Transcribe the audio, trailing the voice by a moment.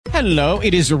Hello,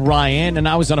 it is Ryan, and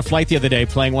I was on a flight the other day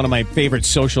playing one of my favorite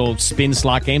social spin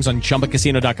slot games on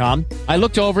ChumbaCasino.com. I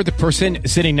looked over at the person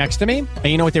sitting next to me, and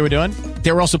you know what they were doing?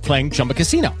 They were also playing Chumba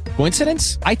Casino.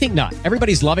 Coincidence? I think not.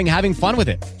 Everybody's loving having fun with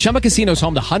it. Chumba Casino is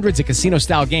home to hundreds of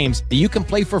casino-style games that you can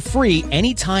play for free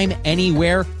anytime,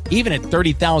 anywhere, even at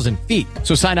 30,000 feet.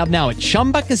 So sign up now at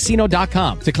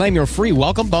ChumbaCasino.com to claim your free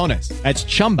welcome bonus. That's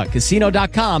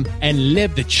ChumbaCasino.com and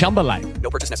live the Chumba life.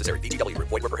 No purchase necessary. VGW.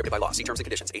 Void where prohibited by law. See terms and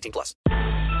conditions. 18+. Dust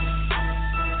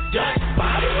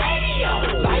by the radio.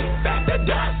 Life after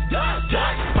dust. Dust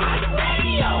by the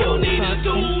radio. You need to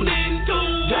tune in to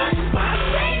Dust by the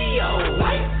radio.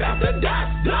 Life after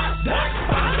dust. Dust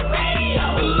by the radio.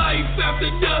 Life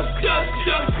after dust.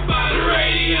 Dust by the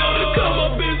radio. To come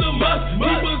up is a must.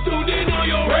 People tuned in on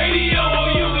your radio.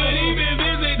 You can even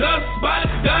visit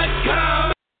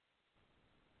dustby.com.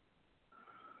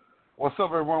 What's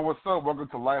up, everyone? What's up? Welcome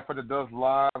to Life After Dust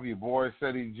Live. Your boy,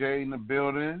 Ceddy J, in the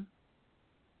building.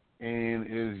 And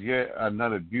it is yet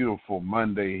another beautiful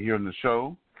Monday here on the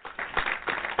show.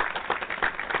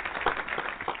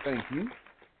 Thank you.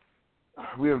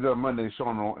 We have done Monday show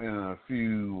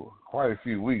in quite a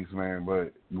few weeks, man,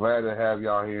 but glad to have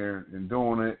y'all here and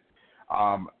doing it.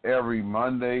 Every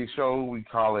Monday show, we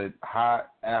call it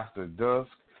Hot After Dusk,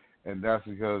 and that's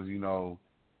because, you know,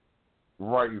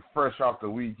 right, you're fresh off the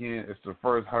weekend. It's the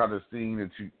first hottest thing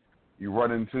that you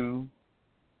run into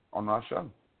on our show.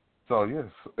 So, yes.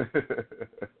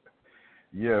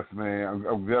 Yes, man.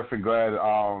 I'm definitely glad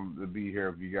to be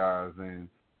here with you guys. And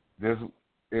this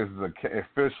is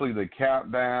officially the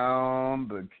countdown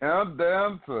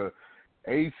to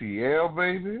ATL,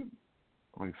 baby.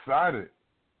 I'm excited.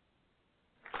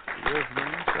 Yes,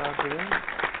 man. Shout out to that.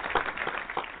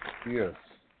 Yes.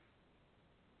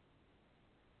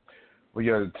 Well,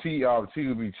 yeah, T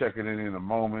will be checking in a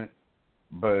moment,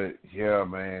 but yeah,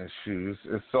 man, shoot,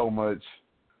 it's so much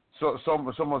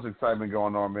excitement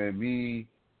going on, man. Me,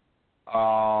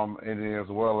 and as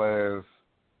well as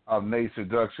Nate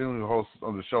Seduction, who hosts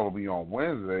on the show, will be on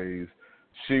Wednesdays.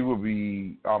 She will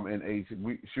be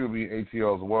she will be in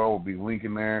ATL as well. We'll be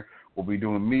linking there. We'll be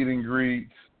doing meet and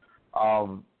greets,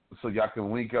 so y'all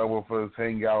can link up with us,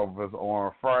 hang out with us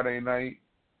on Friday night.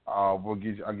 I'll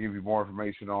give you more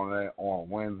information on that on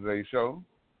Wednesday show,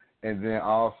 and then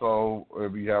also we'll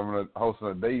be hosting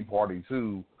a day party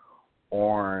too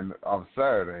on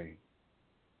Saturday.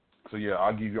 So yeah,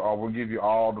 we'll give you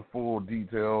all the full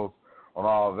details on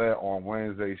all of that on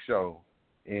Wednesday show,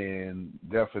 and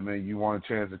definitely, man, you want a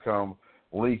chance to come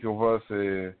link with us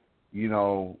and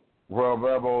rub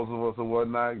elbows with us and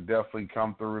whatnot. Definitely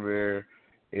come through there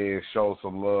and show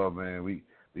some love, man. We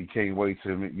can't wait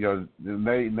to meet.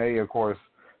 Nay, of course,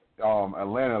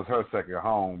 Atlanta's her second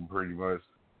home, pretty much,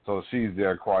 so she's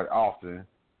there quite often.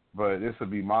 But this will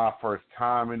be my first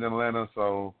time in Atlanta,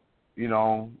 so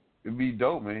it'd be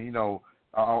dope, man.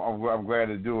 I'm glad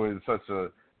to do it in such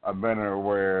a manner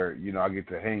where I get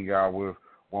to hang out with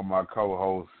one of my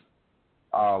co-hosts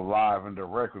live and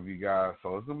direct with you guys.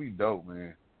 So it's gonna be dope,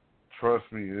 man.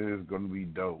 Trust me, it is gonna be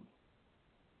dope.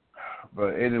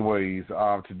 But anyways,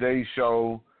 today's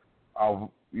show,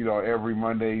 every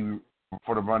Monday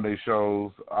for the Monday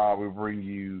shows, we bring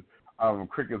you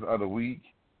Crickets of the Week,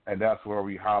 and that's where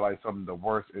we highlight some of the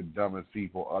worst and dumbest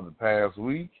people of the past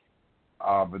week.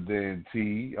 But then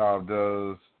T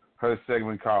does her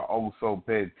segment called Oh So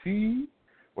Petty,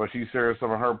 where she shares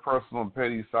some of her personal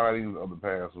petty sightings of the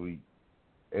past week.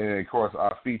 And, of course,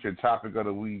 our featured topic of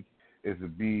the week is the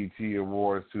BET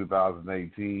Awards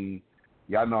 2018.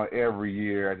 Y'all know every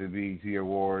year at the BET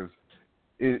Awards,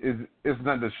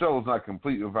 the show's not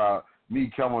complete without me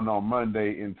coming on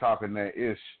Monday and talking that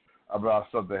ish about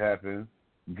stuff that happened,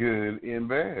 good and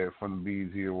bad, from the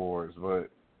BET Awards. But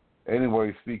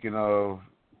anyway, speaking of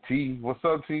T, what's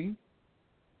up, T?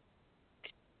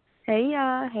 Hey,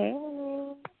 y'all. Hey.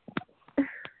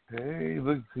 Hey,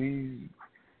 look, T,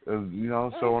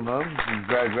 showing up.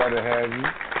 Glad to have you.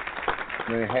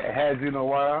 Man, had you in a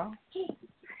while?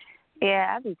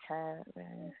 Yeah, I be tired,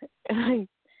 man.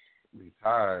 Be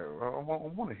tired. I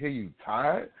want to hear you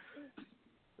tired.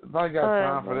 I got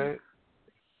time for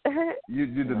that. You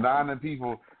denying the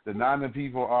people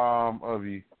of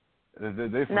you.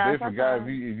 They forgot if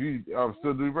you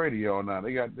still do radio or not.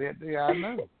 They I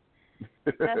know.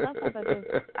 Sometimes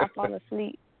I fall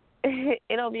asleep. It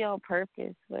don't be on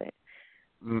purpose, but.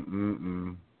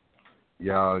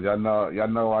 Y'all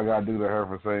know I gotta do to her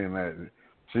for saying that.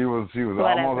 She was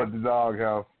Whatever. almost at the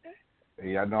doghouse.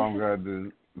 And y'all know I'm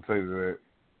gonna say that.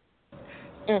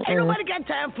 Ain't nobody got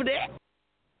time for that.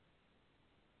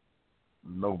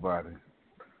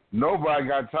 Nobody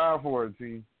got time for it,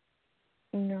 T.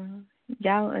 No.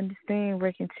 Y'all don't understand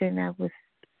working 10 hours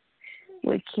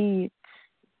with kids.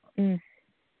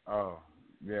 Oh,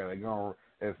 yeah, they're going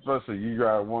to, especially you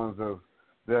got ones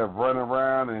that run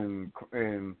around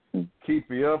and keep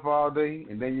you up all day,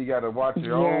 and then you got to watch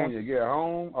your own when you get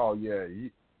home. Oh, yeah,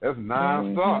 that's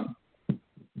nonstop.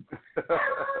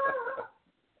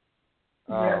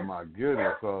 Oh, my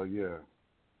goodness. So, yeah.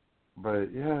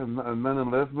 But, yeah,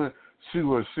 nonetheless, man,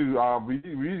 shoot. We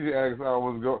usually ask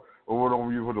what's what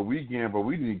on you for the weekend, but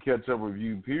we need to catch up with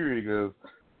you, period, because,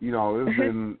 you know, it's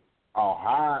been a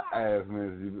high ass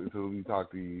minute until we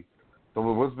talk to you. So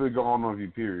what's been going on with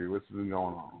you, period? What's been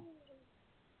going on?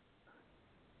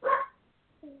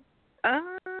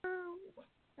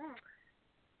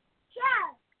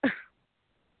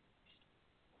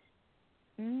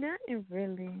 Nothing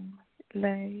really.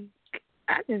 Like,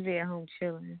 I just be at home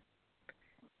chilling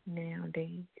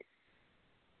nowadays.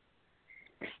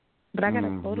 But I got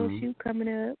a photo shoot coming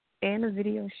up and a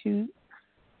video shoot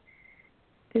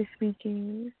this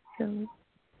weekend. So,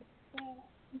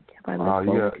 I look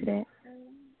forward to that.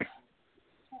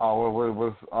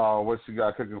 Oh, what you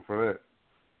got cooking for that?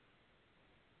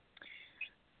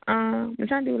 I'm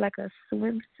trying to do like a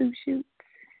swimsuit shoot.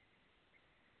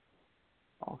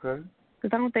 Okay.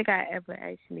 Because I don't think I ever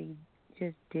actually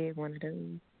just did one of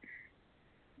those.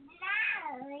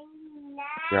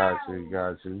 Got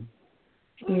you.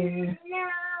 Yeah.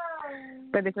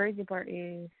 But the crazy part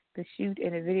is the shoot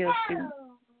and the video shoot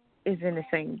is in the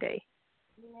same day.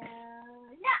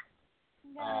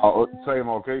 Same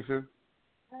location?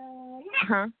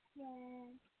 Huh?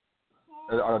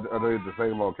 Are they at the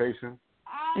same location?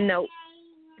 No.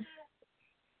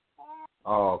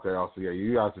 Oh, okay. Also, yeah,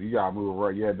 you got to move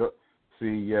right. Yeah,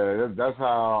 that's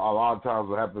how a lot of times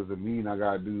what happens to me. And I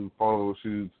got to do photo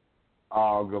shoots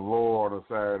galore on a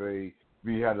Saturday.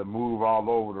 We had to move all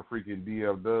over the freaking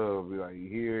DFW, like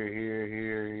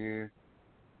here.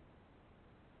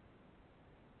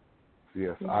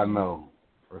 Yes, I know.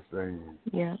 First thing.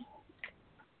 Yeah.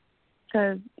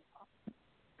 Because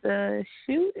the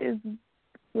shoot is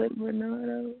with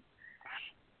Bernardo.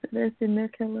 That's in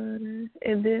North Carolina.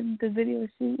 And then the video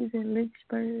shoot is in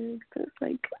Lynchburg. So it's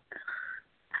like,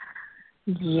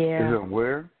 yeah. Is it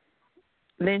where?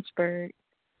 Lynchburg,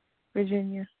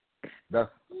 Virginia. That's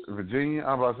Virginia?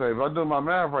 I'm about to say, if I do my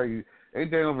math right,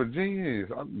 ain't that in Virginia?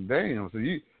 Damn. So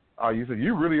you said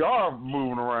you really are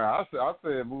moving around. I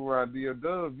said move around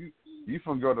DFW. You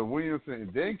from go to Williamson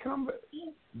and then come back,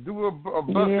 do a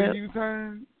bus and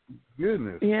U-turn?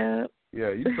 Goodness. Yeah.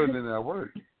 Yeah, you putting in that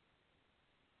work.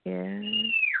 Yeah.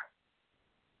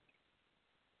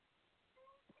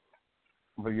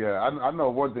 But yeah, I know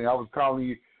one thing. I was calling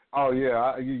you. Oh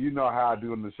yeah, you know how I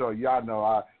do on the show. Y'all know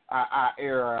I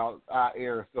air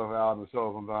stuff out on the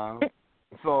show sometimes.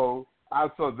 So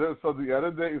the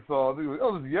other day, it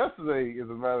was yesterday, as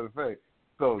a matter of fact.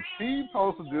 So she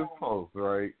posted this post,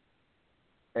 right?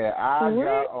 And I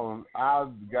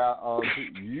got on.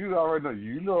 You already know.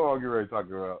 You know what I'm getting ready to talk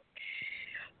about.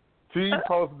 She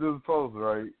posted this post,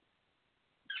 right?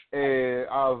 And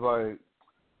I was like,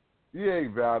 you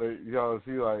ain't about it. You know,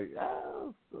 she like,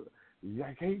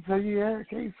 I can't tell you that.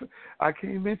 I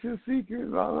can't mention secrets,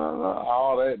 blah, blah, blah.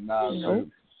 All that nonsense.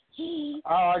 Nope.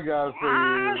 All I got to say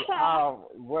is,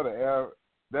 whatever.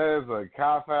 That is a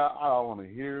cop-out. I don't want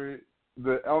to hear it.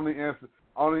 The only answer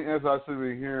I should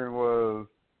be hearing was,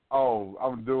 oh,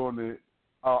 I'm doing it.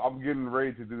 I'm getting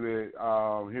ready to do that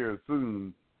here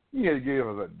soon. You had to give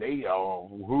us a date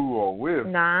on who or with.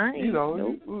 Nah, you know,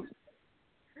 nope.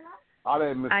 All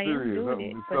that mysterious. I am doing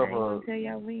it, but I ain't gonna tell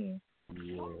y'all when.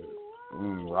 Yeah.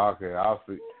 Okay, I'll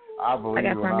see. I believe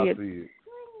when I see it.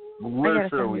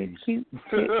 Literally. I gotta cute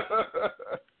chick.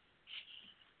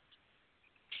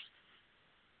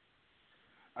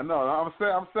 I know.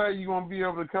 I'm sad you gonna be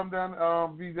able to come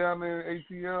down, be down there in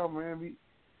ATL, man.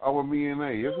 With me and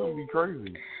A. It's gonna be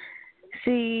crazy.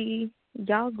 See,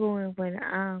 y'all going when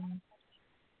I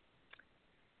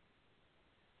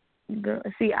go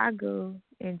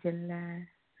in July.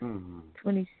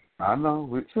 20. I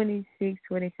know. 26,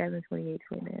 27, 28,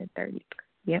 29, 30.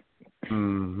 Yep.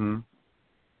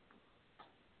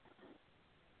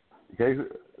 Okay.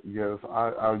 Yes,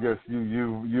 I guess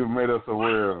you made us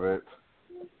aware of it.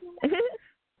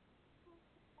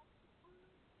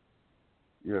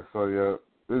 Yeah. So yeah.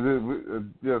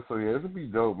 It'll be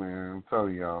dope, man. I'm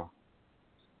telling y'all.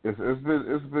 It's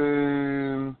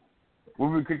been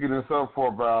we've been kicking this up for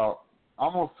about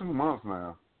almost 2 months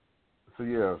now. So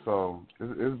yeah,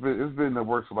 it's been in the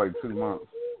works for like 2 months.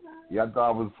 Yeah, I thought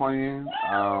I was playing.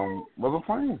 Wasn't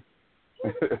playing.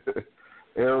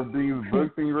 Everything's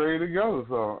booked and ready to go.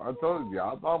 So I told you,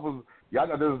 I thought Y'all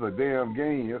know this is a damn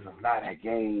game. This is not a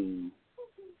game.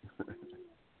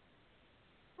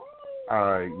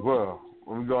 All right. Well,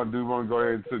 what we're gonna do? We're gonna go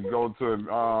ahead to go to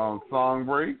a song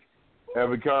break.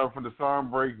 And we come from the song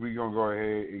break. We're gonna go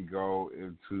ahead and go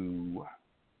into.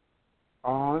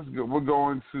 Let's go. We're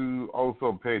going to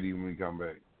Also Petty when we come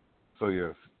back. So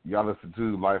yes, y'all listen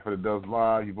to Life of the Dust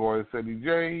Live. Your boy Ceddy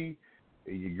J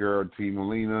and your girl T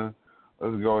Melina.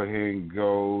 Let's go ahead and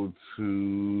go to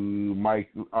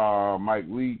Mike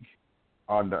Leake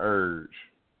on The Urge.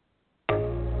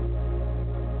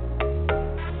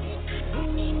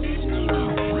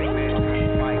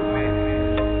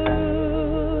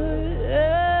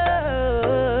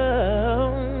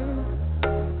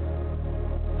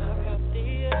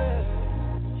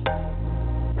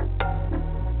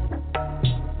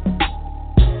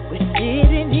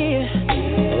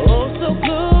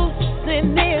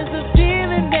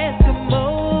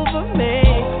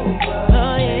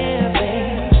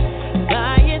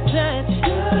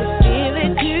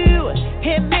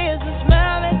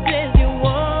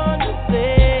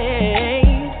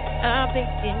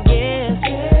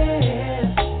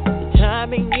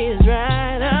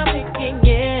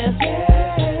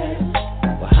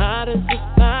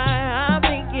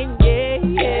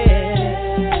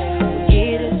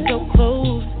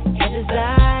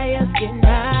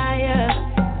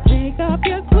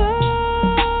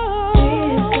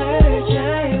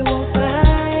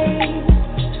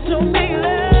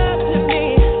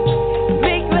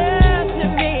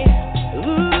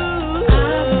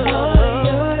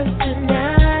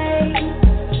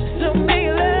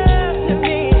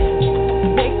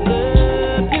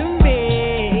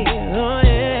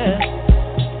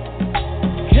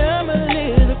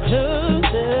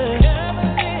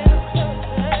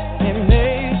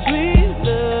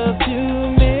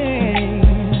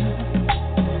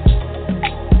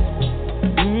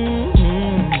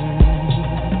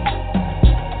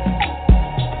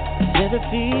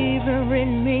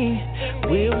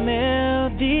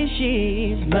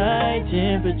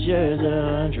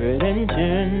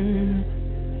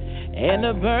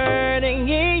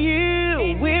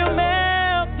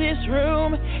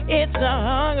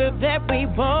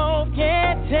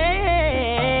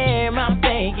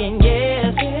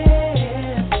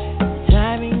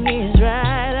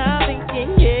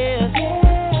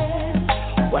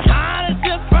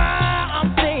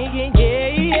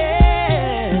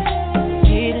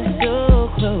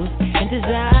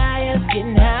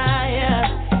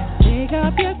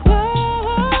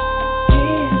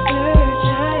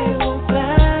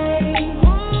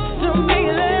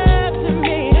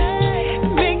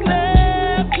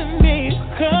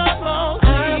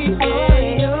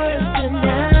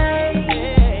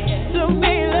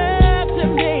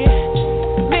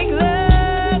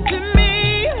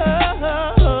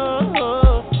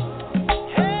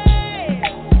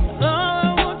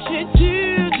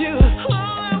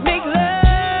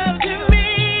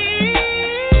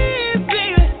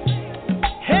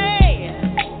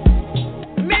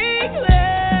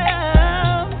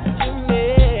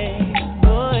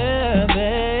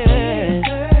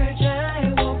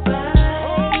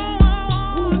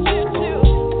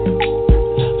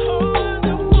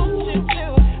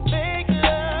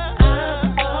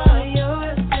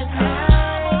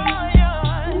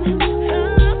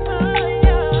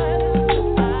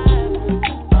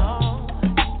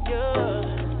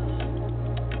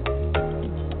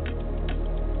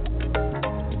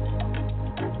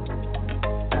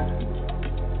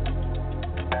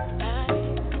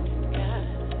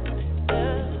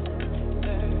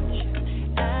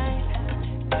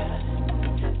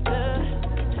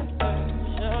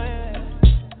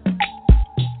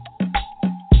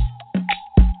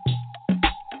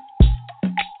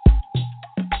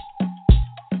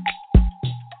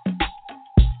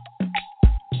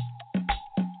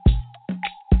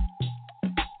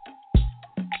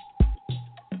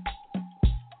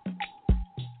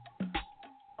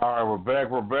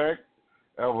 We're back.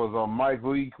 That was Mike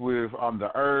Leake with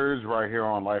The Urge right here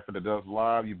on Life of the Dust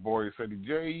Live. Your boy Ceddy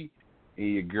J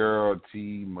and your girl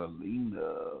T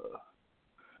Melina.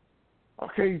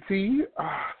 Okay, T.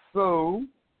 So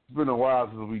it's been a while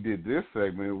since we did this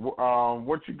segment.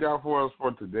 What you got for us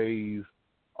for today's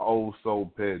Oh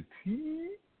So Petty?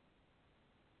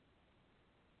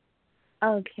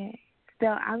 Okay, so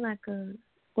I'm not gonna.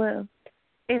 Well,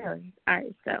 anyway, all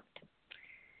right. So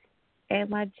at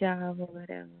my job or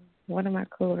whatever, one of my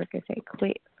coworkers had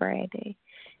quit Friday.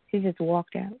 She just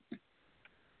walked out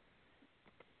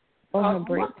on her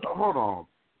break. Hold on.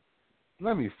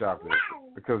 Let me stop this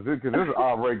because this is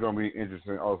already going to be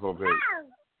interesting. Also, Petty.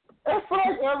 I feel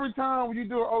like every time when you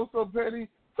do an Also Petty,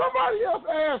 Somebody else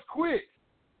ass quit.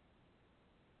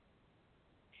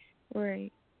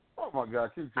 Right. Oh my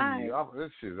God, continue.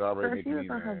 This shit's already So she making was me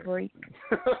on her mad. break.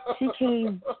 She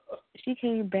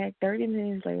came back 30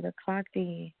 minutes later, clocked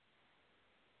in,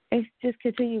 and just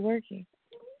continued working.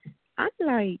 I'm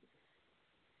like,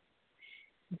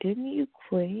 didn't you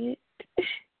quit?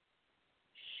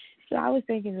 So I was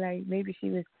thinking like maybe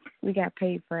we got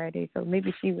paid Friday, so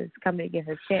maybe she was coming to get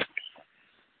her check.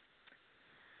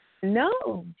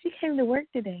 No, she came to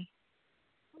work today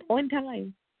on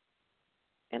time.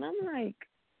 And I'm like,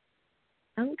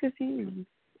 I'm confused.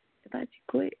 I thought you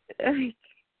quit.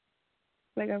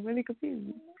 Like, I'm really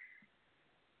confused.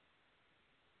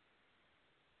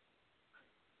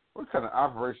 What kind of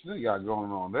operation you got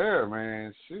going on there,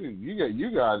 man? Shoot,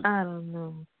 you got. I don't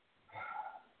know.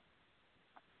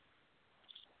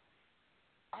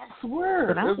 I swear,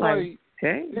 But I'm it's like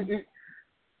dang.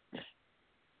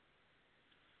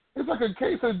 it's like a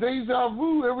case of deja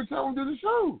vu every time we do the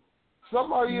show.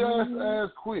 Somebody ass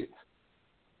quit.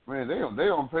 Man, they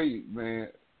don't pay. Man,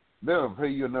 they don't pay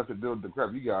you enough to deal with the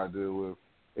crap you gotta deal with.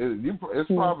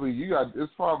 It's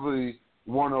probably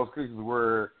one of those cases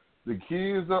where the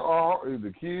kids are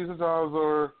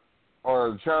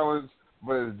a challenge,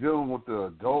 but it's dealing with the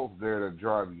adults there that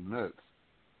drive you nuts.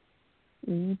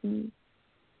 Mhm.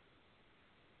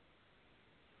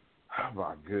 Oh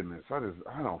my goodness, I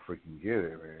don't freaking get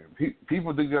it, man.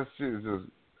 People think that shit is just.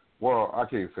 Well, I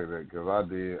can't say that because I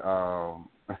did.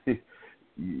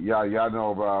 Y'all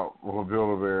know about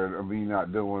Build-A-Bear. I mean,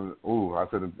 not doing. Ooh, I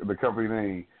said the company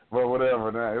name, but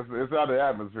whatever. Now it's out of the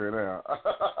atmosphere now.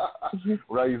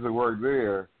 When I used to work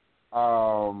there,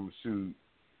 shoot,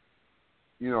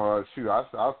 I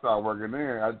started working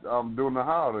there. I'm doing the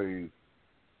holidays,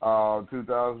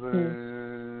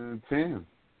 2010.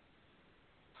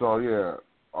 So yeah,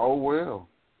 oh well.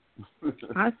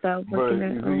 I stopped working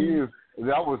at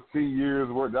that was 10 years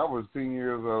work. That was 10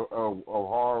 years of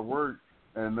hard work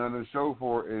and nothing to show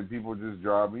for it. And people just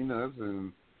drive me nuts.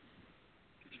 And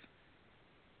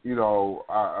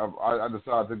I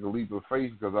decided to take a leap of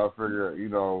faith because I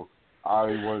figured, I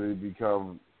wanted to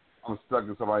become. I'm stuck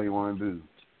in somebody I want to do.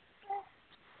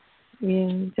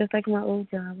 Yeah, just like my old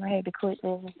job, I had to quit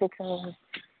every 6 hours.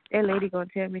 That lady gonna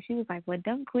tell me, she was like, "Well,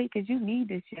 don't quit because you need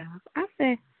this job." I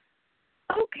said,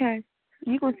 "Okay,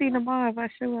 you gonna see tomorrow if I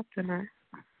show up tonight."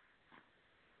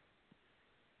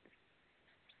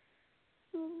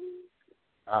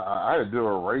 I had to deal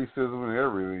with racism and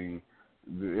everything.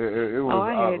 It was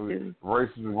I had to.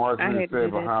 racism. Martin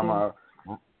said behind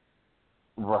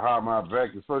my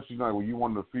back, especially like when you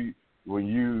want to when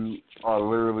you are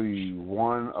literally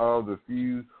one of the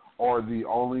few or the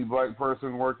only black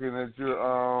person working at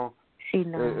your She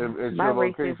knows. at My your racism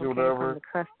location, came whatever. from the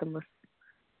customers.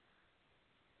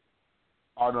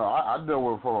 Oh no, I dealt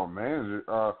with for a manager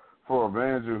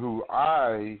who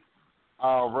I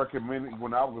recommended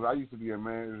when I used to be a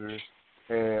manager,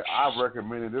 and I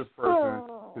recommended this person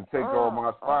to take over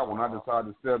my spot when I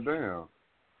decided to step down.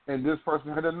 And this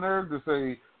person had the nerve to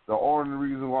say the only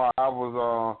reason why I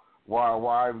was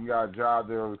why I even got a job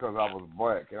there was because I was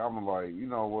black. And I'm like, you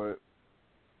know what?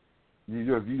 You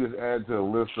just add to the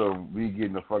list of me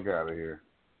getting the fuck out of here.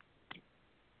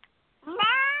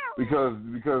 Because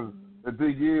the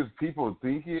thing is, people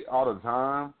think it all the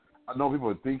time. I know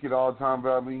people think it all the time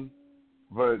about me,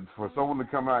 but for someone to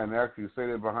come out and actually say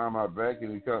that behind my back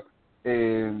and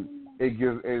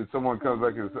someone comes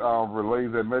back and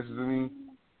relays that message to me,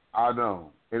 I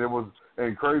know.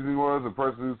 And crazy was the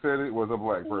person who said it was a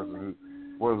black person who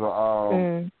was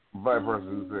a black person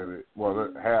who said it.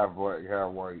 Well, half black,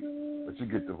 half white, but you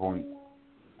get the point.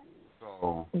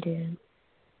 So. Yeah.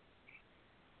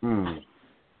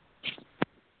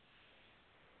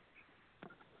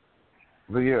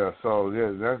 But yeah, so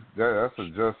yeah, that's a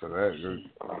just for that.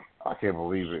 I can't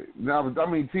believe it. Now, I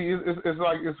mean, T, it's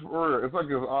like it's real. It's like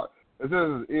it's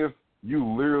as if you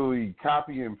literally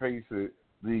copy and pasted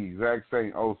the exact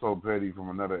same "Oh So Petty" from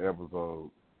another episode.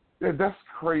 Yeah, that's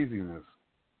craziness.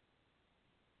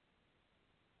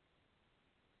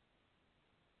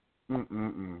 Because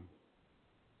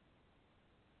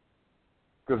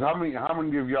how many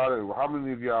of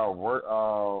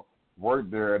y'all work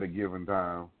there at a given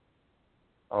time?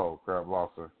 Oh crap,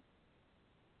 lost her.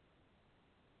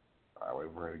 I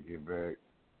wait for her to get back.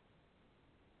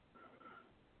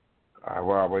 All right,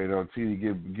 while I wait on T to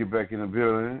get back in the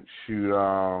building. Shoot,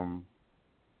 I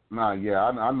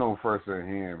know first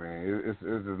hand, man. It's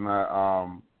just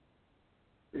not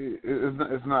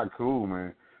it's not cool,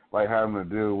 man. Like having to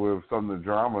deal with some of the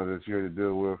drama that you had to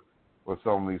deal with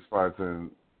some of these spots. And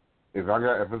if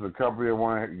it's a company that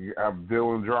want to deal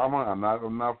with drama, I'm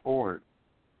not for it.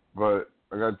 But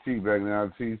I got T back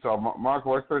now. T. So my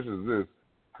question is this: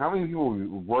 how many people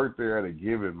work there at a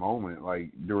given moment,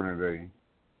 like during the day?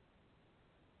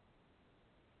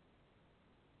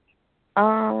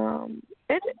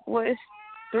 It's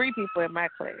 3 people in my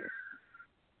class.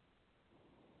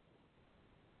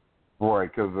 Right,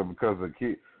 because of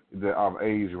the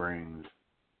age range.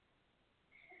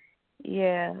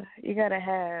 Yeah, you gotta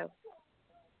have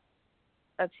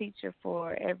a teacher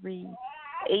for every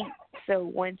 8,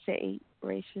 so 1-to-8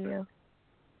 ratio.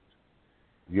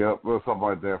 Yep, there's something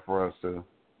like that for us too.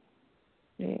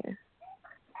 Yeah.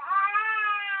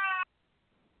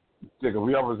 Yeah, 'cause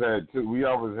we always had two. We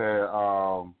always had.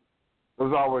 It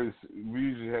was always. We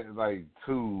usually had like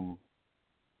 2.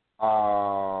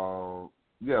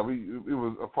 Yeah, it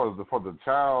was for the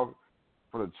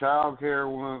child care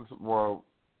ones. Well,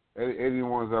 any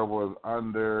ones that was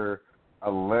under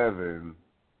 11,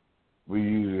 we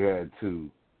usually had 2.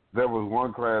 There was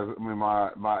one class. I mean,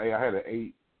 I had an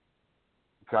 8.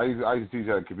 I used to teach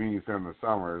at a community center in the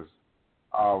summers,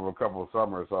 a couple of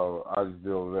summers. So I just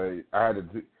deal with 8. I had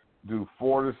to do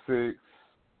 4 to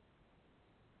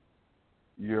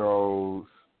 6-year-olds.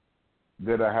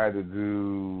 Then I had to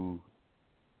do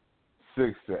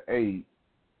 6 to 8.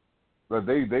 But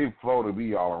they floated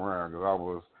me all around because I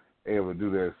was able to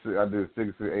do that. I did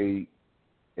 6 to 8,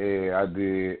 and I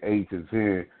did 8 to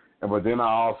 10. But then I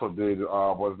also did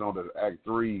what's known as Act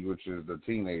 3, which is the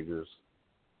teenagers.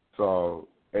 So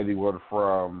anyone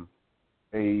from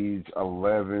age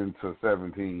 11 to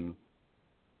 17.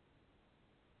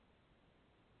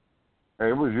 And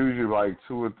it was usually like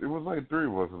 2 or it was like 3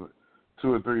 of us,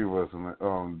 2 or 3 of us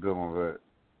dealing with it.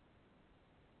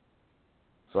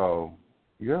 So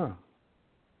yeah,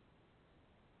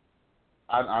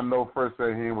 I know first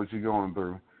at hand what you're going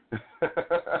through.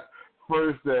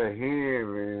 First at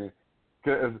hand, man.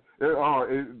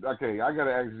 Okay, I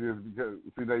gotta ask you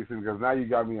this because now you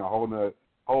got me a whole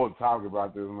talk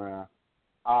about this, man.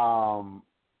 I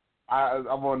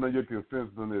want to know your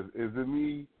consensus on this. Is it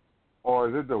me, or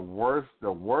is it the worst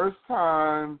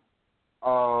time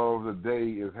of the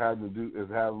day is having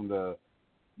to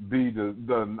be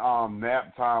the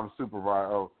nap time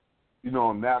supervisor,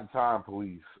 nap time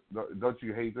police? Don't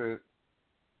you hate that?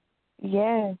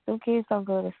 Yeah, some kids don't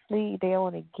go to sleep. They don't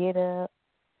want to get up.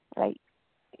 Like,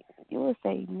 you would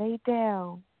say, lay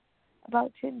down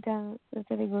about 10 times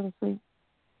until they go to sleep.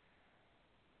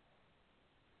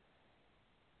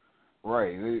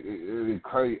 Right. It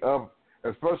crazy up,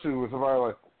 especially with somebody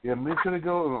like, yeah, make sure they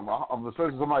go,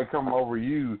 especially somebody coming over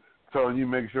you, telling you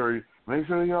make sure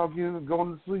y'all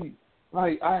going to sleep.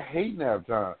 Like, I hate nap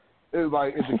time. It's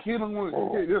like, if the kid don't want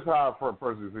to, this is how I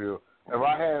personally feel. If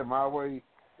I had my way,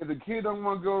 if the kid don't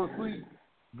want to go to sleep,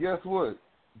 guess what?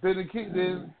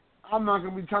 Then I'm not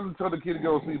going to be trying to tell the kid to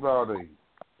go to sleep all day.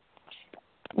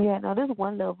 Yeah, no, this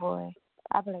one little boy,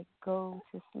 I'd be like, go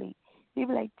to sleep. He'd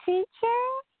be like, teacher?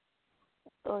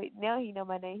 Oh, now he know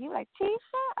my name. He'd be like, teacher?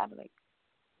 I'd be like,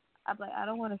 I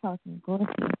don't want to talk to him. Go to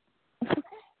sleep.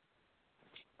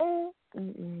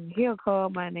 He'll call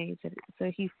my name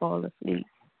so he fall asleep.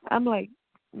 I'm like,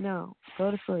 no, go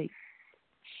to sleep.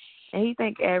 And he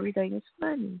think everything is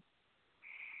funny.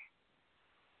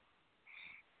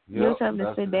 Yep, you'll tell him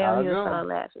to sit down, he'll start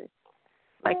laughing.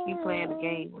 Like you playing a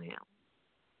game with him.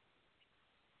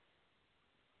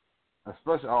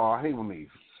 Especially, I hate when they, his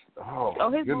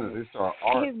goodness, mama, they start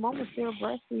arguing. His mama still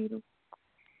breastfeed him.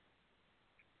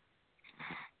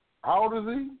 How old is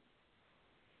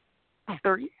he?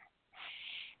 3.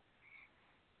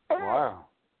 Wow.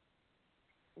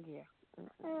 Yeah.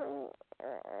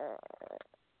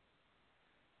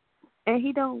 And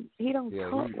he don't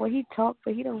talk. Well, he talk,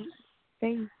 but he don't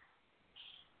say.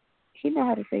 He know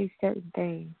how to say certain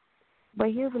things,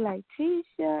 but he'll be like,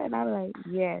 "Tisha," and I'll be like,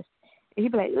 "Yes." And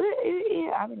he'll be like,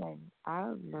 I'll be like, "I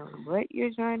don't know what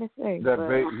you're trying to say." That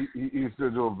he's still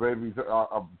doing baby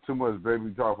too much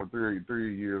baby talk for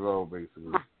 3 years old,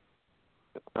 basically.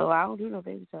 Oh, I don't do no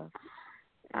baby talk.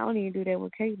 I don't even do that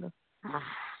with Kayla.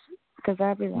 Because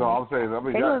I'll be like, no, I'm saying,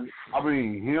 Kayla, I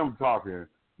mean him talking,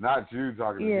 not you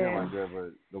talking to him like that,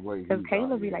 but the way he's talking. Because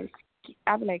Kayla be like,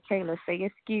 I'll be like, Kayla, say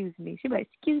excuse me. She'll be like,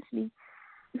 excuse me.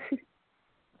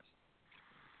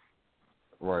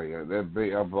 Right, yeah,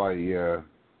 I'm like, yeah.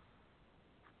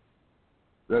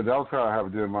 That was kind of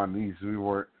happened to my niece. We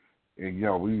weren't,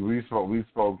 and we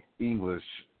spoke English.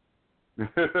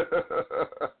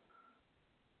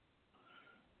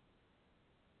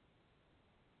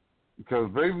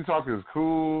 Because baby talk is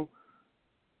cool,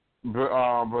 but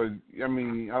I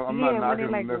mean, I'm not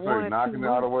necessarily knocking it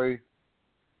out of the way.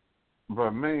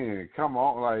 But man, come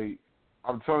on, like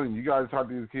I'm telling you, you got to talk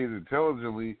to these kids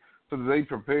intelligently so that they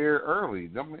prepare early.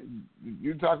 I mean,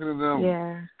 you're talking to them,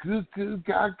 Yeah. Cuckoo,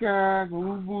 gaga,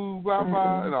 woo woo, bye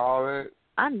bye, and all that.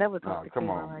 I never talk to come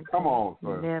Kayla on, like come that. on,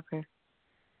 son. Never.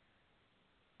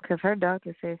 Because her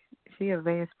doctor says she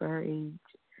advanced for her age.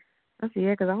 I said,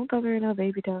 yeah, because I don't talk to her no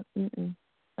baby talk. Mm-mm.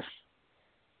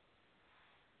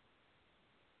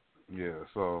 Yeah,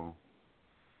 so,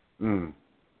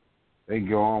 they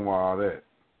go on with all that.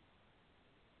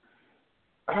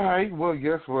 All right, well,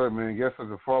 guess what, man? Guess what?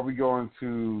 Before we go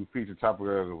into feature topic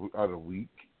of the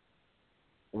week,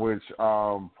 which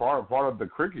part of the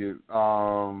cricket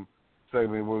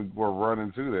segment we're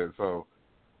running to that, so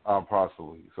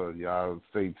possibly. So y'all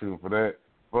stay tuned for that.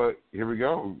 But here we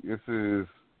go. This is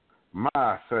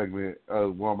my segment,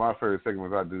 one of my favorite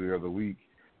segments I do the other week,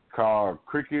 called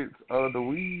Crickets of the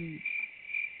Week.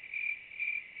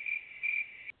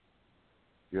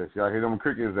 Yes, y'all hear them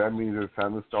crickets? That means it's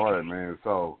time to start, man.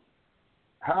 So,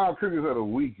 how Crickets of the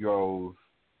Week goes,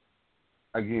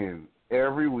 again,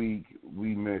 every week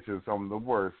we mention some of the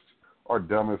worst or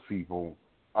dumbest people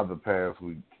of the past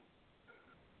week.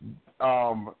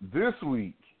 This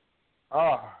week,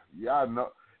 y'all know,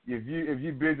 if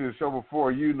you've been to the show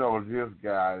before, you know this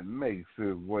guy makes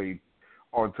his way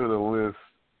onto the list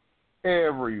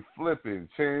every flipping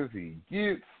chance he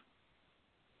gets,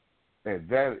 and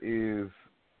that is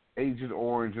Agent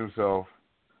Orange himself,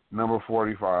 number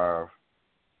 45.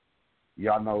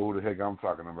 Y'all know who the heck I'm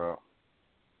talking about.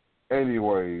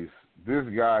 Anyways, this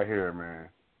guy here, man,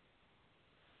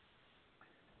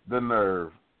 the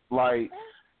nerve. Like,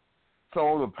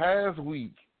 so the past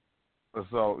week or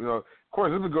so, you know, of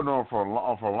course, it's been going on for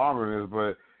longer than this,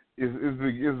 but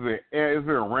it's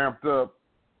been ramped up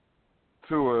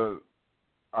to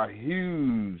a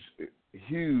huge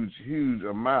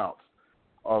amount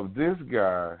of this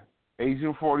guy,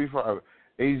 Agent 45,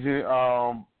 Agent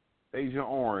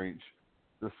Orange,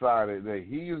 decided that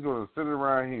he is going to sit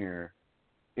around here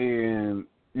and,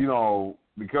 you know,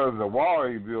 because the wall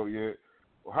ain't built yet,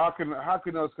 how can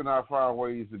us cannot find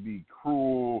ways to be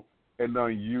cruel and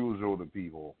unusual to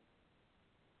people?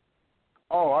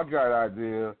 Oh, I got an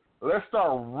idea. Let's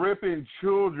start ripping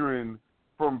children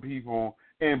from people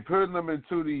and putting them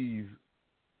into these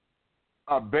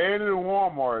abandoned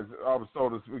Walmarts, so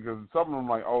to speak, because some of them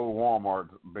like old Walmarts,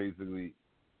 basically,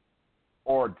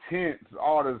 or tents,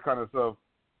 all this kind of stuff.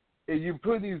 And you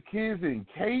put these kids in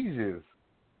cages.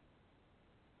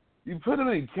 You put them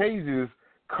in cages,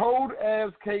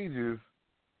 cold-ass cages.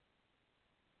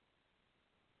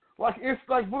 Like, it's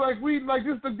like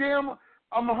just the damn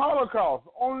Holocaust.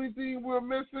 The only thing we're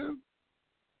missing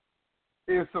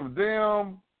is some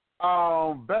damn,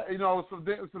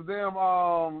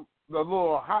 the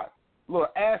little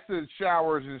acid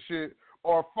showers and shit,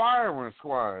 or firing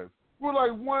squads. We're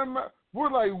like one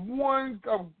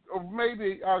of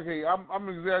maybe, okay, I'm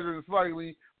exaggerating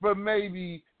slightly, but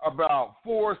maybe about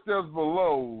 4 steps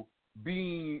below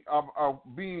being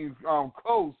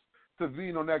close to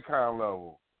being on that kind of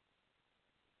level.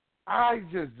 I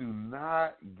just do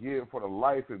not get for the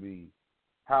life of me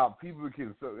how people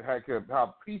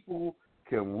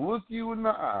can look you in the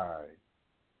eye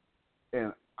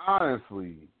and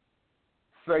honestly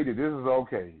say that this is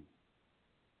okay.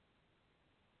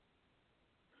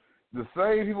 The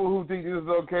same people who think this is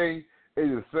okay are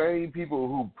the same people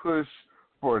who push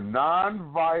for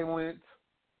nonviolent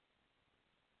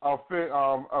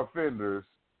offenders,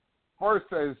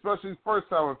 especially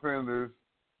first-time offenders,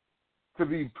 to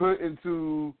be put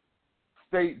into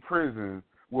state prison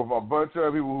with a bunch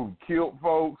of people who killed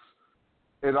folks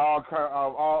and all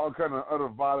kind of other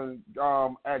violent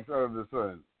acts under the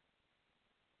sun.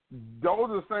 Those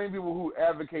are the same people who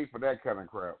advocate for that kind of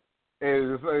crap.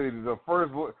 And the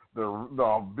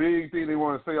big thing they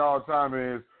want to say all the time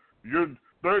is,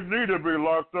 they need to be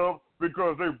locked up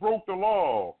because they broke the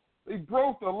law. They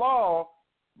broke the law,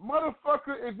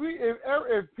 motherfucker.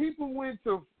 If people went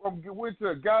to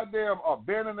a goddamn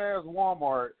abandoned ass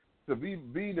Walmart to be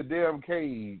the damn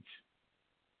cage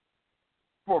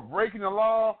for breaking the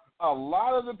law, a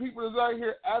lot of the people that's out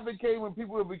here advocating with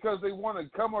people because they want to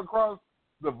come across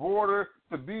the border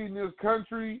to be in this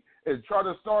country and try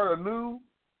to start anew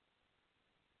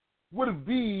would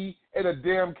be in a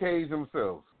damn cage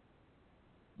themselves.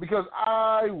 Because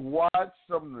I watch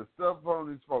some of the stuff some of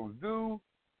these folks do,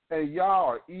 and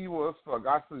y'all are evil as fuck.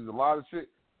 I see a lot of shit.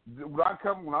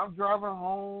 When I'm driving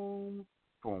home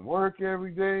from work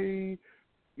every day,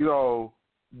 you know,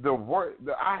 the worst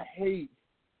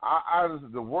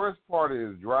part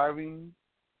is driving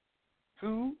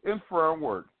to and from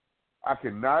work. I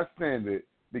cannot stand it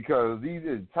because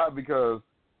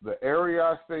the area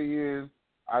I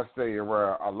stay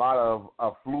around a lot of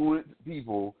affluent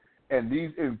people, And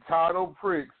these entitled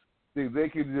pricks think they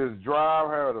can just drive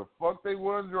however the fuck they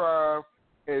want to drive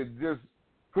and just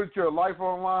put your life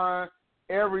on line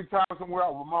every time somewhere.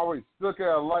 I'm always stuck at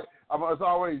a light. It's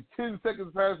always 10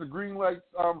 seconds past the green light,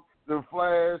 the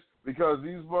flash, because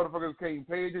these motherfuckers can't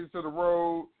pay attention to the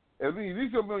road. At least you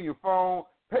should be on your phone,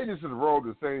 pay attention to the road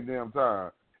at the same damn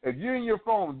time. If you're in your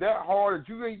phone that hard that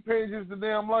you ain't paying attention to the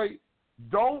damn light,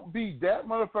 don't be that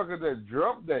motherfucker that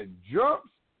jumps,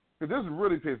 because this is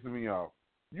really pissing me off.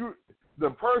 The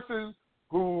person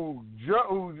who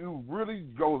really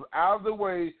goes out of the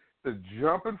way to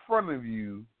jump in front of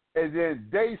you, and then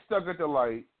they stuck at the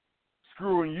light,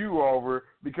 screwing you over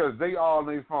because they all on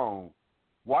their phone.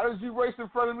 Why did you race in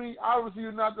front of me? Obviously,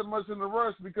 you're not that much in a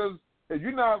rush, because if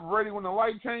you're not ready when the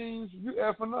light changes, you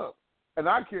effing up. And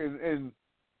I can't. And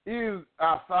even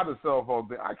outside the cell phone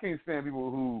thing, I can't stand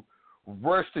people who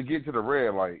rush to get to the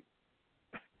red light.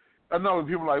 I know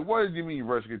people are like, what do you mean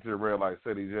rush to get to the red light,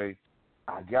 Ceddy J?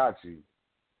 I got you.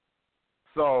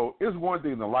 So it's one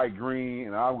thing to light green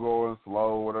and I'm going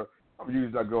slow, whatever. I'm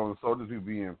usually not going slow, just people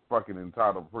being fucking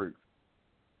entitled pricks.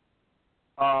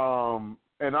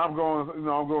 And I'm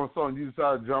going slow, and you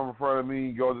decide to jump in front of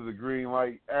me, go to the green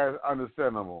light, as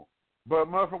understandable. But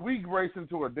motherfucker, we race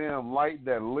into a damn light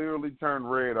that literally turned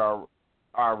red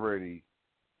already.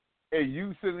 And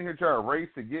you sitting here trying to race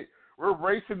we're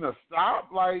racing to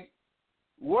stop? Like,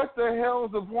 what the hell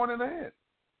is the point of that?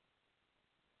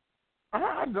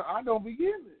 I don't be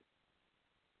getting it.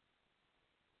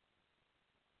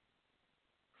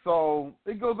 So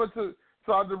it goes back to,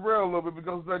 so I derail a little bit,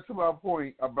 because back to my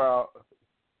point about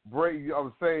break.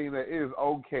 I'm saying that it is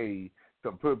okay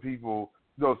to put people,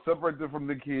 separate them from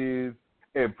the kids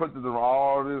and put them on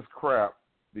all this crap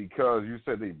because you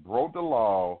said they broke the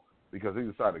law, because they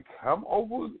decided to come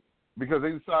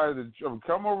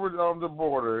over on the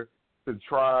border to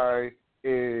try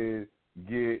and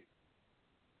get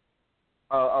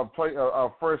a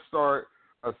fresh start,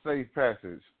 a safe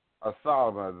passage,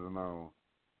 asylum as it's known.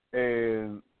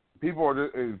 And people are,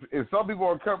 and some people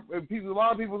are a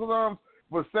lot of people sometimes.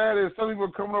 What's sad is some people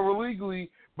are coming over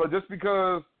legally, but just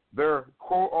because they're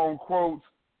quote unquote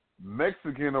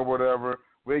Mexican or whatever,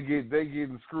 they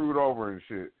getting screwed over and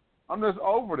shit. I'm just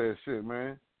over that shit,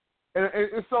 man. And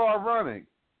it's so ironic.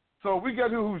 So we got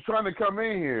people who's trying to come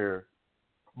in here,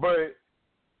 but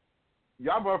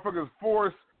y'all motherfuckers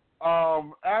force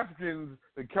Africans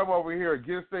to come over here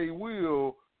against their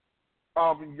will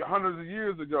hundreds of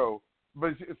years ago.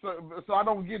 But so I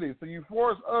don't get it. So you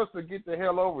force us to get the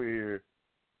hell over here,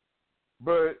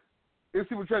 but if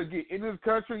people try to get in this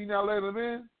country, you not letting them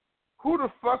in. Who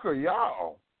the fuck are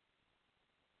y'all?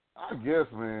 I guess,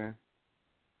 man.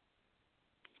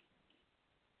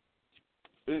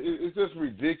 It's just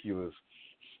ridiculous.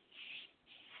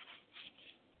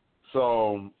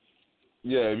 So,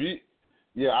 yeah,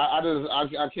 I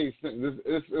can't think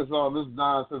it's all this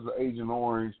nonsense of Agent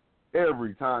Orange.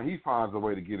 Every time he finds a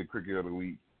way to get a Cricket of the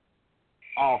Week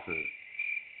often.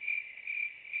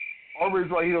 Only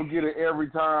reason why he don't get it every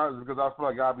time is because I feel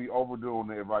like I'll be overdoing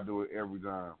it if I do it every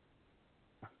time.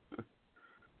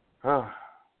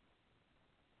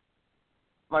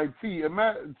 Imagine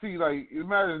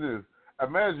this.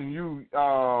 Imagine you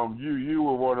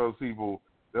were one of those people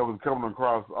that was coming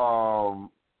across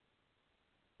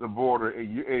the border,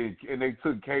 and they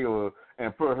took Kayla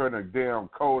and put her in a damn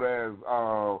cold ass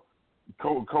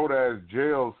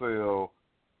jail cell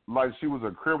like she was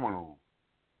a criminal.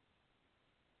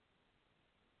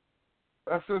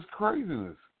 That's just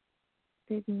craziness.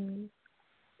 It is.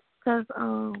 Because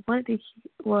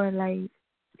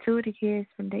two of the kids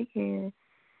from daycare,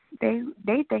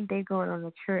 they think they're going on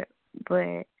a trip,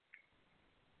 but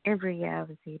in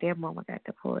reality, their mama got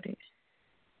deported.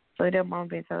 So their mom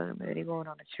been telling them that they're going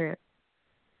on a trip.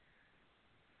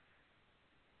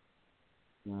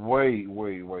 Wait.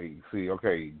 See,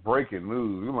 okay, breaking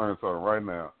news. We learned something right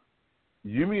now.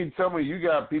 You mean tell me you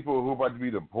got people who are about to be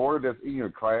deported that's in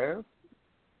your class?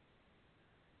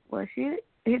 Well,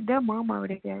 their mom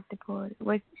already got deported.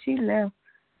 Well, she left,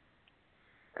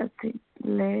 I think,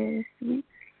 last week.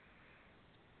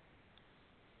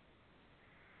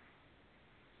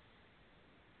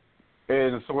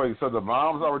 And so the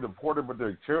mom's already deported, but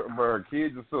her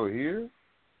kids are still here?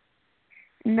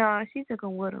 No, she took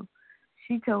them with them.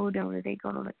 She told them that they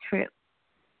going on a trip.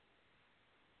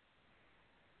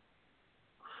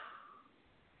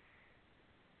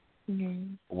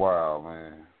 Mm-hmm. Wow,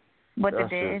 man. But the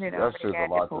dad had already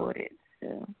got deported,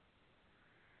 so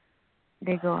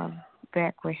they going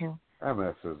back with him. That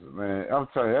messes, man. I'm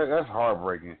telling you, that's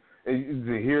heartbreaking. And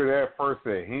to hear that first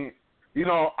hint,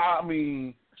 I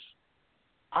mean,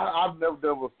 I've never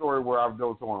done a story where I've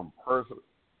known someone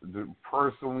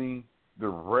personally,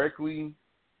 directly,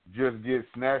 just get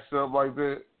snatched up like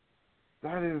that.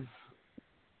 That is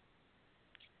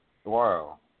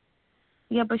wow.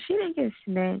 Yeah, but she didn't get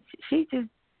snatched. She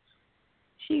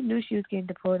knew she was getting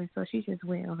deported, so she just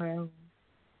went on her own.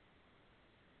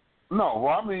 No,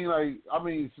 well, I'm saying like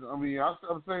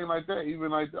that.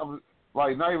 Even like,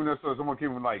 like not even necessarily someone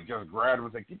came and like just grabbed him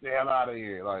and said, "Get the hell out of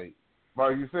here!" Like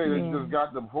you say, they just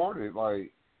got deported.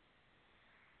 Like,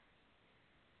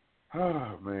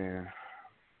 oh man,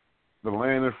 the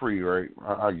land is free, right?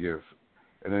 I guess.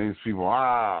 And then these people,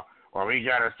 well, we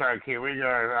gotta start cutting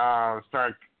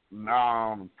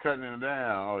it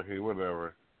down. Okay,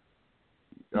 whatever.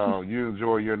 You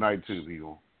enjoy your night too,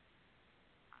 people.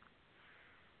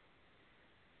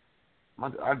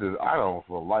 I don't,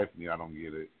 for the life of me, I don't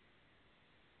get it.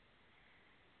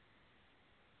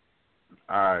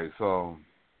 All right, so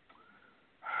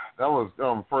that was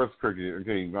first cricket.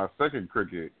 Okay, my second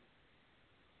cricket.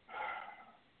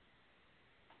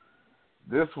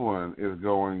 This one is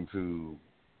going to.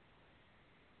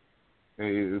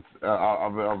 I'm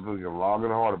thinking long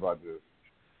and hard about this.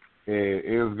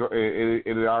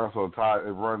 It also ties.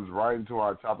 It runs right into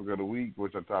our topic of the week,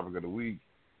 which our topic of the week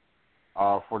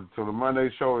for the Monday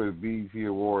show is BET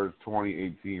Awards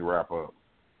 2018 wrap up.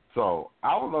 So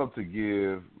I would love to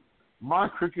give my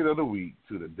cricket of the week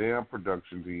to the damn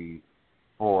production team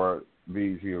for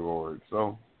BET Awards.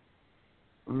 So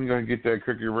I'm gonna get that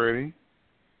cricket ready.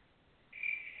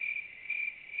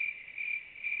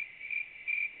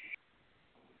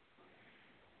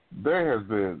 There's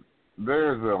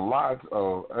a lot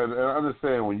of, and I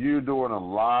understand when you're doing a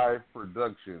live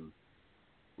production,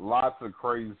 lots of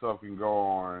crazy stuff can go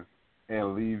on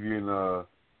and leave you in a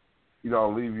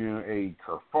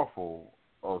kerfuffle,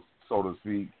 so to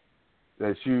speak,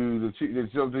 that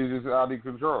just out of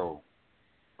control.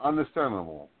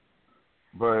 Understandable,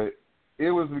 but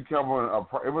it was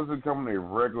becoming a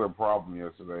regular problem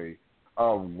yesterday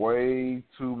of way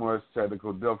too much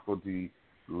technical difficulty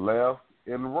left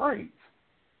and right.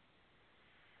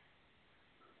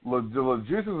 The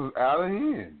logistics is out of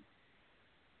hand.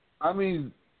 I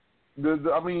mean,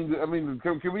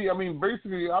 can we? I mean,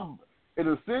 basically, in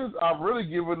a sense, I've really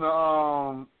given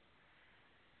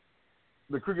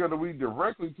the cricket of the week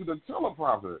directly to the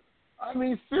teleprompter. I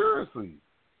mean, seriously,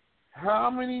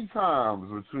 how many times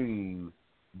between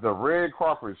the red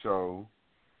carpet show,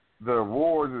 the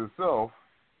awards itself,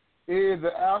 and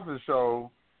the after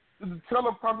show, did the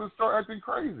teleprompter start acting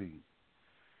crazy?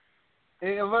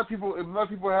 And let people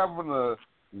having to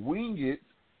wing it,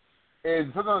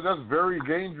 and sometimes that's very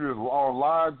dangerous on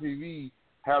live TV,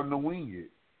 having to wing it.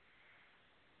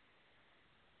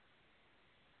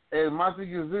 And my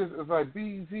thing is this: it's like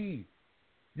BET, you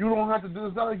don't have to do.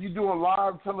 It's not like you're doing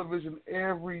live television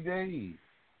every day.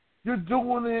 You're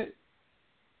doing it,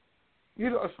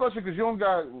 especially because you don't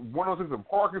got 106 and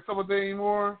Park and stuff like that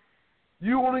anymore.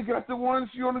 You only got the one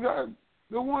show.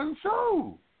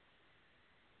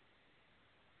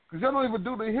 Because y'all don't even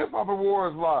do the Hip Hop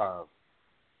Awards live.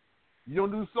 You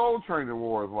don't do Soul Train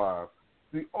Awards live.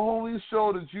 The only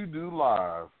show that you do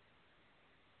live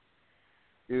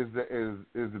is the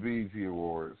BET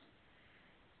Awards.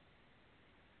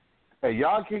 Hey,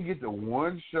 y'all can't get the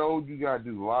one show you got to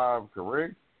do live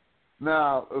correct.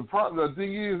 Now, the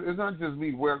thing is, it's not just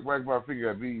me whack my finger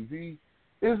at BET.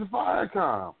 It's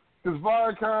Viacom. Because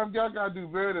Viacom, y'all got to do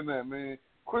better than that, man.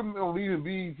 Quit leaving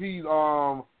BET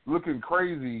looking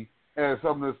crazy and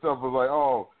some of the stuff was like,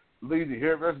 oh, let's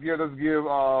give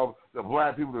the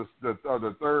black people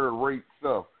the third rate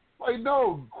stuff. Like,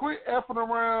 no, quit effing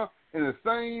around in the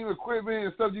same equipment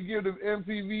and stuff you give to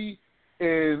MTV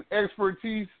and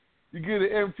expertise you give to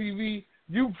MTV.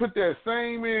 You put that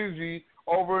same energy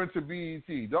over into BET.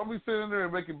 Don't be sitting there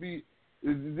and making BET.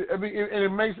 I mean,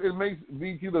 it makes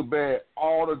BET look bad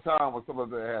all the time when stuff like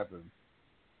that happens.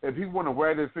 If people want to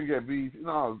wag their finger at BET,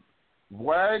 no,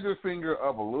 wag their finger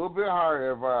up a little bit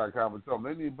higher at Viacom and tell them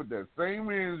they need to put that same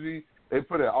energy they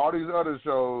put at all these other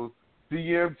shows,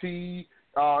 CMT,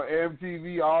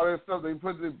 MTV, all that stuff. They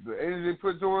put the energy they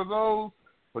put towards those,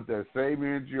 put that same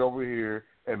energy over here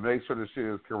and make sure the shit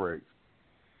is correct.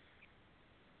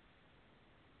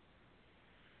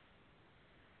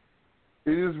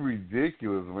 It is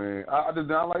ridiculous, man. I did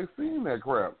not like seeing that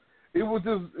crap. It was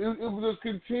just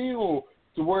continual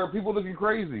to where people looking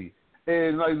crazy.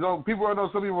 And like people, I know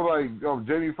some people like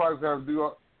Jamie Foxx have to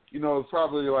do, it's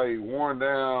probably like worn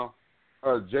down.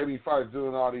 Jamie Foxx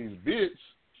doing all these bits,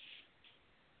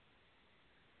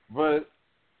 but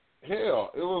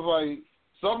hell, it was like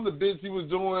some of the bits he was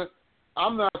doing.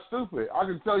 I'm not stupid. I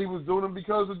can tell he was doing them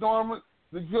because of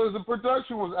because the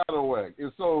production was out of whack,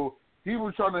 and so he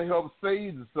was trying to help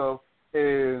save the stuff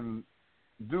and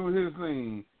do his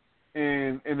thing,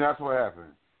 and that's what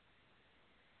happened.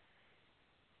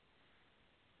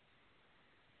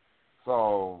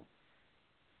 So,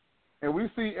 and we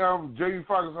see Jamie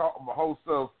Foxx host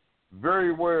stuff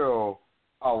very well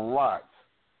a lot,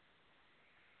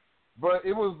 but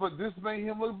this made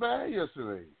him look bad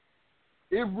yesterday.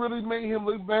 It really made him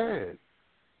look bad.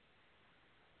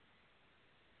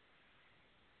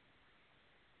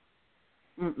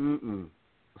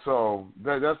 So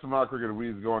that's my cricket of the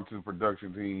week, going to the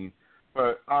production team.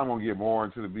 But I'm gonna get more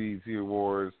into the BET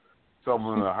Awards. Some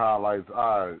of the highlights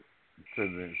I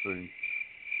didn't see.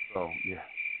 So yeah,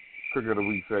 cricket of the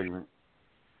week segment.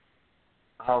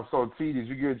 So T, did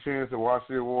you get a chance to watch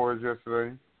the awards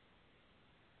yesterday?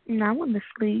 No, I went to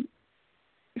sleep.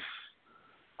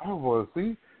 Oh well,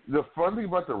 see, the fun thing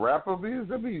about the wrap up is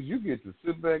that means you get to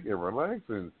sit back and relax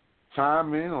and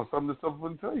chime in on some of the stuff I'm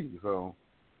gonna tell you. So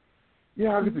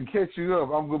yeah, I get to catch you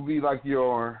up. I'm gonna be like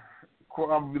your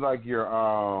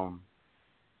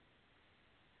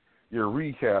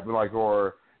recap, like,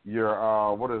 or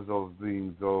your what is those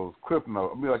things? Those clip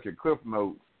notes. I'll be like your clip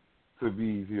notes to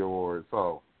BET Awards.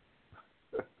 So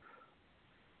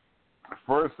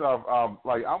first off,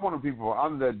 like, I'm one of the people.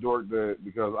 I'm that dork that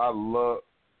because I love,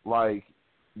 like,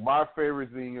 my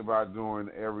favorite thing about doing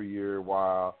every year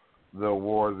while the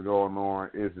awards are going on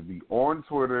is to be on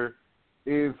Twitter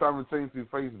and simultaneously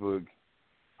Facebook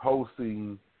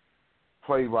hosting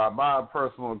my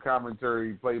personal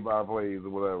commentary, play-by-plays or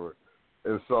whatever.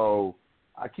 And so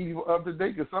I keep people up to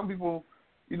date because some people,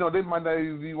 they might not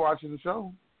even be watching the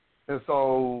show. And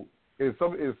so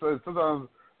sometimes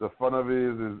the fun of it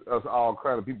is us all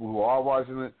kind of people who are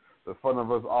watching it, the fun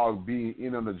of us all being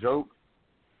in on the joke.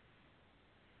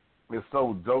 It's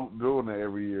so dope doing that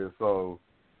every year. So,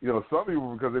 some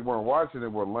people, because they weren't watching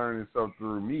it, were learning stuff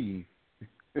through me.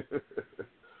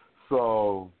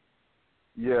 So,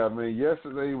 yeah,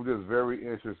 yesterday was just very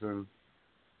interesting.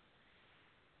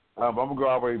 I'm gonna go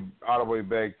all the way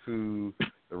back to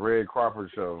the red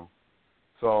carpet show.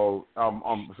 So,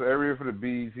 so every year for the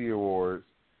BET Awards,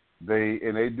 they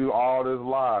do all this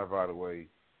live. By the way,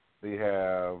 they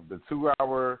have the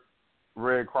 2-hour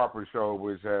red carpet show,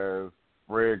 which has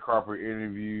red carpet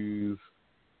interviews,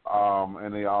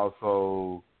 and they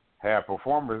also have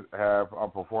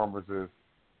performances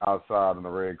outside on the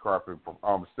red carpet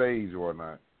stage or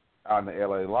whatnot, out in the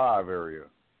LA Live area.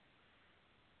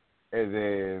 And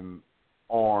then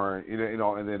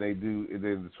and then they do, and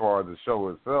then as far as the show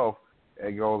itself,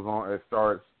 it goes on. It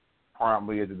starts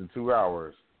promptly at the 2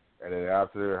 hours, and then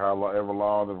after however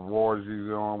long the awards is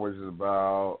on, which is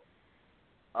about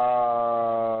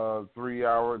 3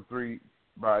 hours,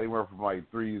 about anywhere from like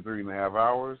 3 to 3.5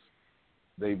 hours,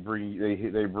 they bring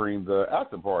the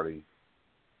after party.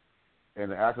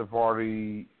 And the after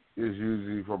party is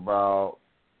usually for about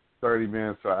 30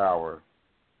 minutes to an hour.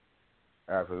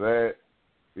 After that,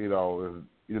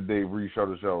 they re-show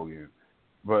the show again.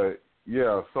 But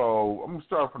yeah, so I'm gonna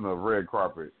start from the red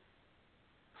carpet.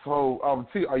 So,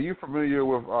 T, are you familiar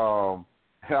with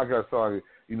I got sorry,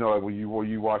 like when you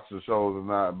watch the shows and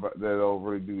not, but they don't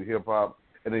really do hip hop,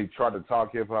 and they try to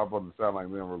talk hip hop on the sound like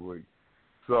them real quick.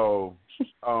 So,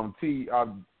 T,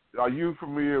 are you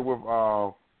familiar with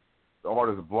the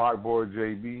artist Block Boy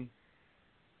JB?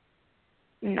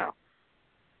 No.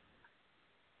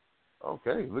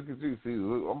 Okay, look at you. See,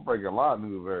 look, I'm breaking a lot of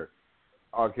news there.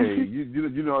 Okay,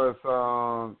 you know that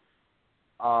song?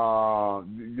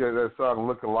 That song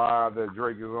 "Look Alive" that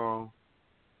Drake is on.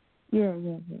 Yeah.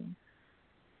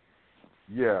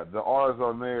 Yeah, the artist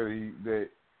on there,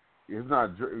 it's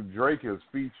not Drake is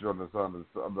featured on the song.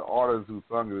 The artist who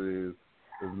sung it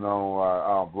is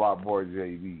known Block Boy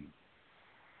JB.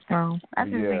 Oh, I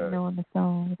just ain't knowing the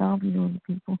songs. I don't be knowing the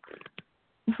people.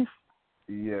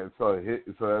 Yeah, so his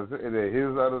other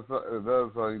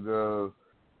song he does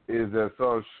is that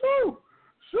song "Shoot."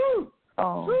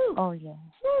 Oh, shoot, oh yeah.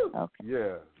 shoot. Okay.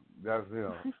 Yeah, that's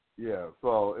him. Yeah,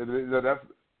 so that's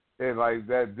and like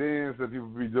that dance that people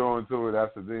be doing to it.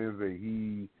 That's the dance that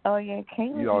he. Oh yeah,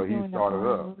 Caitlyn he started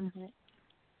up.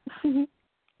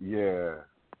 Yeah.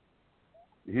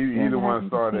 He the one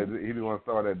started that. He the one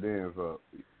started that dance up.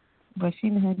 But she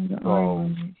had to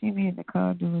argue. She be in the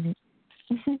car doing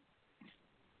it.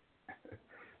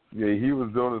 Yeah, he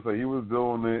was doing it. So he was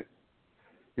doing it.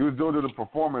 He was doing it in the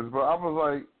performance. But I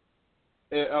was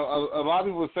like, a lot of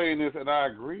people were saying this, and I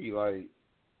agree. Like,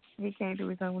 he can't do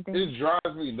his own thing. It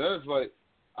drives me nuts. Like,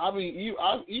 I mean,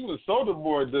 even Soulja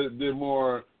Boy did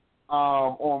more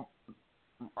on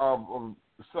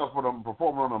stuff for them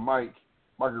performing on the mic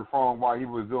microphone while he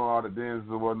was doing all the dances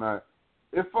and whatnot.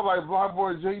 It felt like Black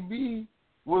Boy JB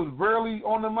was barely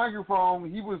on the microphone.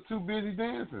 He was too busy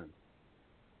dancing.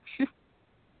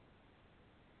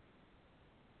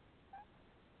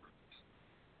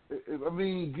 I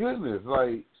mean, goodness,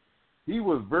 like he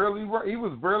was barely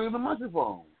on the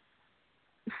microphone.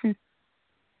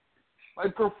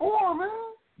 Like perform, man.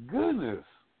 Goodness.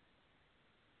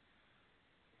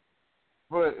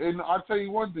 But and I'll tell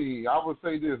you one thing. I would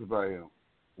say this about him: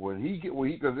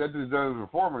 because after he's done his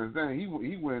performance, then he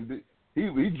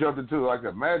jumped into like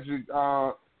a magic.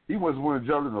 He was when he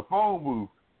jumped in the phone booth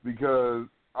because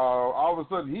all of a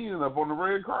sudden he ended up on the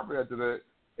red carpet after that,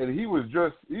 and he was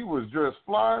dressed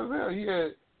fly as hell.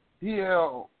 He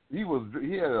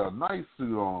had a nice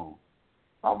suit on.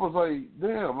 I was like,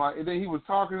 damn! Like, and then he was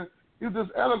talking. He was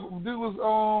just eloquent. Dude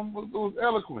was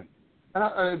eloquent.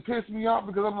 And it pissed me off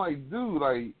because I'm like, dude,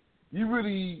 like you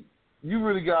really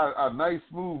got a nice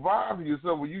smooth vibe to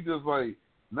yourself when you just like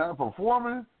not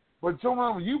performing. But but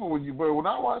when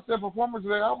I watched that performance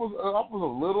today, I was a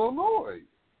little annoyed.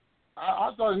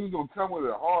 I thought he was gonna come with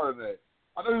it hard than that.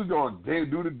 I know he was gonna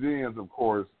do the dance, of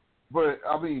course, but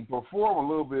I mean perform a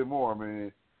little bit more,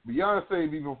 man. Beyonce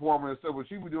be performing and stuff, but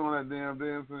she be doing that damn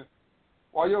dancing.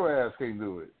 Why your ass can't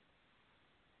do it?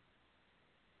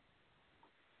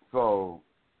 So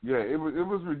yeah, it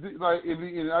was ridiculous. Like,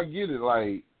 and I get it.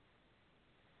 Like,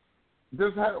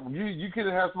 just you can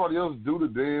have somebody else do the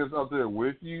dance out there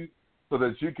with you, so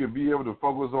that you can be able to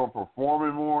focus on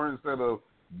performing more instead of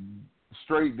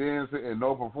straight dancing and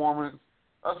no performance.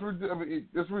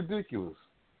 It's ridiculous.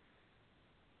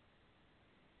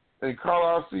 And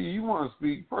Carl, I see you want to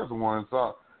speak person one,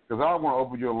 so because I want to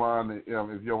open your line.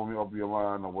 If you want me to open your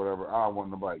line or whatever, I want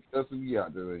nobody cussing you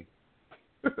out today.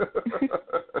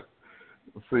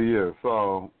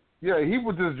 So he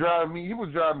would just drive me. He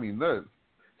would drive me nuts.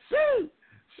 Shit.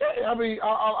 I mean,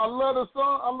 I love the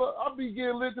song. I'll be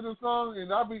getting lit to the song,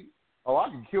 and I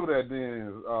can kill that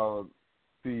dance.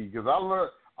 Because I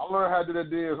learned how to do that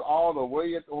dance all the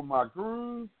way on my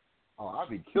cruise. I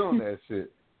be killing that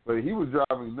shit. But he was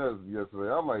driving me nuts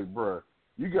yesterday. I'm like, bruh,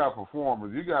 you got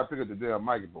performers. You got to pick up the damn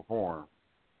mic and perform.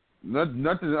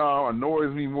 Nothing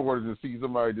annoys me more than to see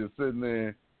somebody just sitting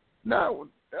there. No,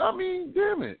 I mean,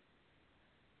 damn it.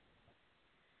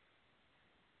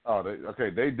 Oh, they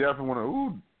definitely want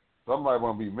to. Somebody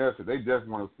want to be messy. They definitely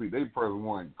want to speak. They person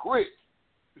one quick.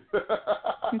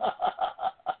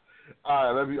 All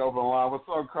right, let me open the line. What's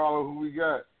up, Carla? Who we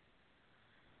got?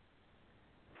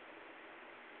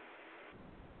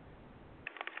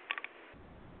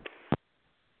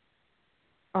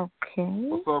 Okay.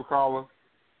 What's up, Carla?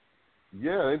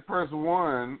 Yeah, they press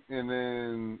one, and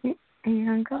then I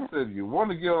said, if you want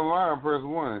to get online, press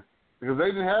one. Because they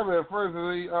didn't have it at first.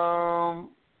 And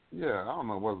I don't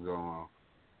know what's going on.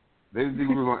 They didn't think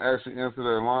we were going to actually answer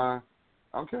their line.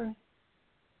 Okay.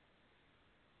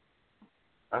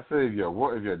 I said, if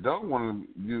you don't want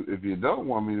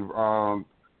me to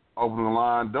open the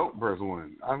line, don't press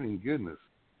one. I mean, goodness,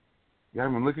 got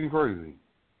me looking crazy.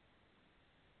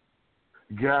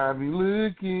 Got me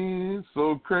looking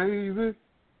so crazy.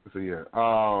 So yeah,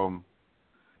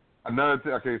 another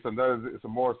thing. Okay, so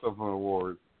some more stuff on the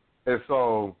awards, and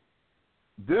so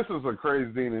this is a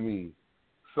crazy thing to me.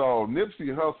 So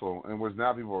Nipsey Hussle, and which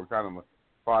now people are kind of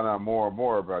finding out more and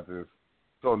more about this.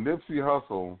 So Nipsey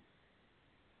Hussle,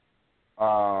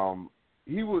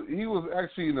 he was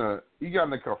actually he got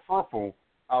in a kerfuffle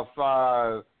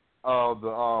outside of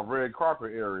the red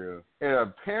carpet area, and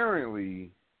apparently,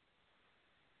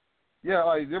 yeah,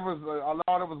 like there was a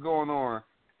lot that was going on,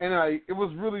 and it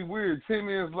was really weird. 10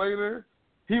 minutes later,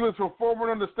 he was performing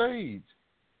on the stage.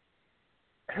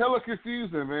 Hella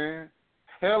confusing, man.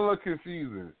 Hella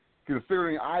confusing.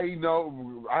 Considering I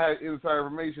had inside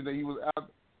information that he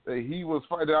was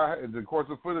fighting. The course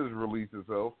of footage released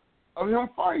itself of him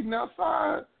fighting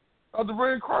outside of the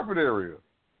red carpet area.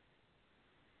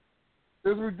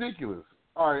 It's ridiculous.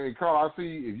 All right, Carl, I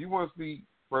see. If you want to speak,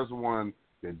 press one.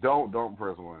 Then don't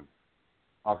press one.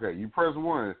 Okay, you press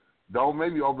one. Don't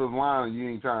maybe open the line and you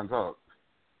ain't trying to talk.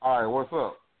 All right, what's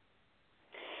up?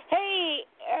 Hey,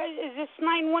 is this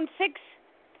 916?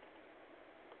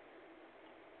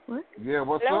 What? Yeah,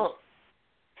 what's Hello? up?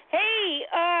 Hey,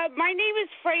 my name is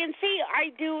Francie.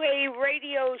 I do a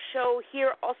radio show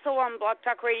here also on Blog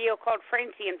Talk Radio called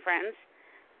Francie and Friends.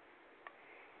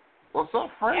 What's up,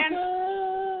 Frankie?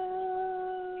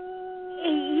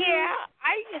 Yeah,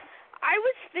 I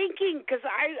was thinking, because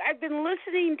I've been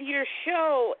listening to your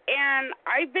show, and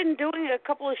I've been doing a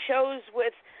couple of shows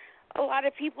with a lot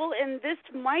of people, and this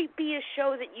might be a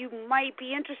show that you might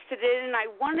be interested in, and I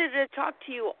wanted to talk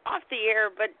to you off the air,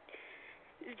 but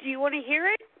Do you want to hear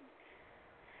it?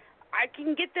 I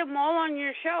can get them all on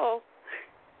your show.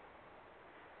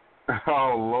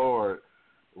 Oh Lord,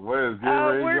 where's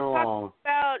we're go talking on?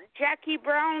 about Jackie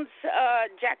Brown's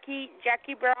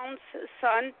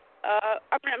son.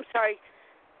 I'm sorry,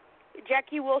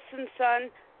 Jackie Wilson's son,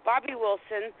 Bobby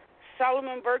Wilson,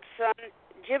 Solomon Burke's son,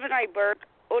 Gemini Burke,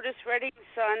 Otis Redding's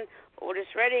son, Otis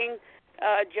Redding,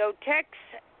 Joe Tex,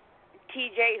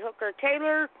 T.J. Hooker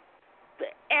Taylor,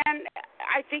 and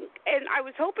I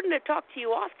was hoping to talk to you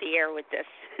off the air with this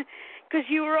because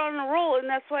you were on a roll, and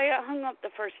that's why I hung up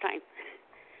the first time.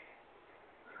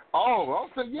 Oh,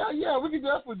 okay, yeah, we can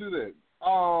definitely do that.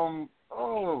 I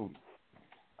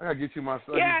gotta get you my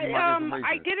stuff.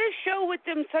 I did a show with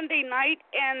them Sunday night,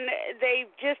 and they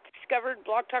just discovered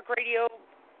Blog Talk Radio,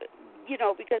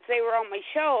 because they were on my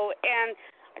show, and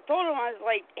I told them, I was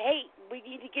like, hey, we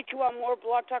need to get you on more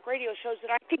Blog Talk Radio shows,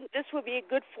 and I think this would be a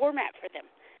good format for them.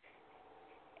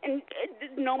 And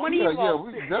no money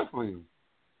involved. Yeah, we definitely.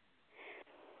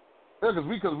 Yeah,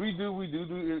 because we do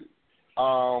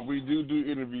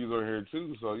interviews on here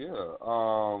too. So yeah,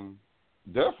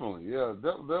 definitely,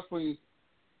 definitely.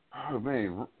 Oh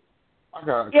man, I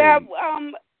got. Okay. Yeah,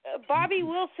 Bobby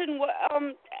Wilson.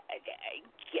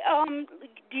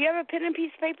 Do you have a pen and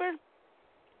piece of paper?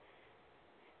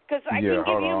 Because I can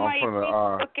give you my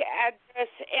Facebook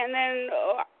address, and then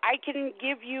I can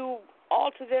give you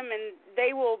all to them, and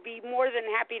they will be more than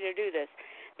happy to do this.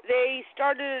 They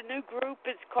started a new group.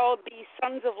 It's called the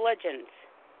Sons of Legends.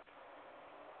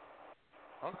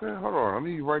 Okay, hold on. Let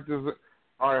me write this.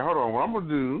 All right, hold on. What I'm gonna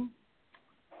do?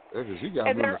 Because you got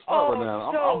me in the spot right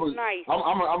now. Nice.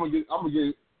 I'm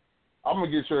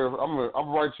gonna get your. I'm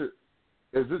gonna write your.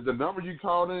 Is it the number you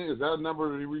called in? Is that a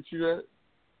number to reach you at?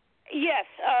 Yes,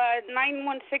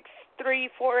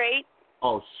 916-348.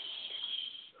 Oh,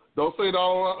 don't say it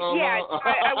all.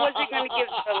 I wasn't going to give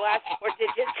the last 4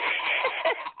 digits.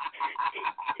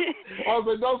 I was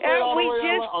like, don't say it all the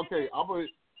way. Okay, I'm gonna.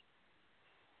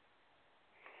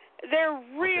 They're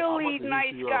really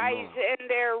nice guys, and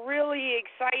they're really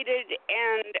excited,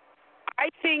 and I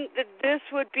think that this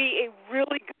would be a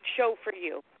really good show for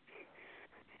you.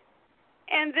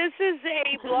 And this is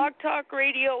a Blog Talk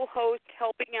Radio host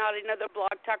helping out another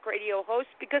Blog Talk Radio host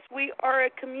because we are a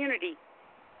community.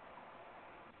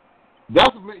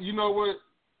 That's, you know what,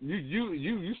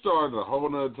 you started a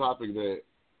whole other topic that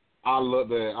I love,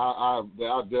 that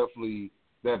I definitely,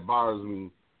 that bothers me.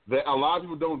 That a lot of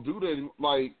people don't do that,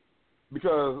 like,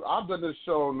 because I've done this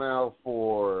show now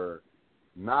for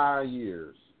 9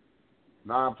 years,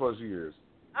 9+ years.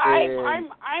 I'm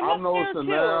up there too,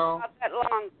 not that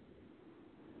long.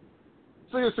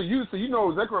 So you know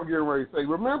exactly what I'm getting ready to say.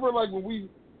 Remember, like when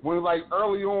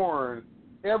early on,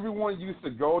 everyone used to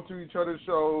go to each other's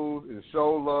shows and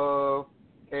show love,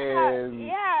 and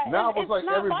now it's like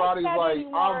everybody's like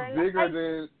I'm bigger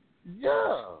than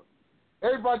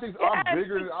everybody thinks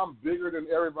I'm bigger than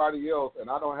everybody else, and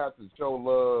I don't have to show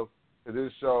love to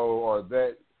this show or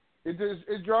that.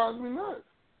 It drives me nuts.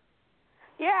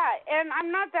 Yeah, and I'm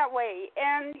not that way,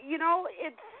 and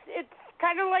it's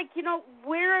kind of like,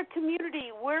 we're a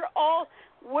community. We're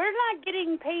not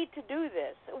getting paid to do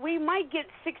this. We might get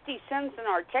 60 cents in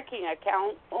our checking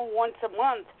account once a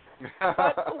month,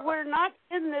 but we're not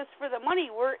in this for the money.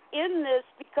 We're in this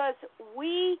because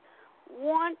we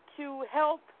want to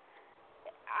help.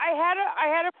 I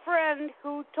had a friend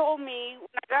who told me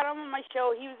when I got him on my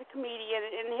show, he was a comedian,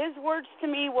 and his words to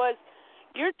me was,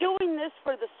 "You're doing this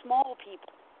for the small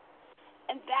people."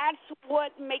 And that's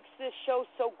what makes this show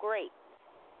so great.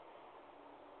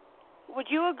 Would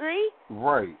you agree?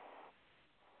 Right.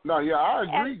 No, yeah, I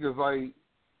agree because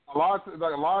a lot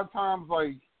of times,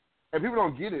 and people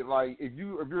don't get it. Like if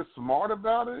you're smart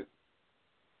about it,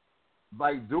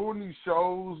 like doing these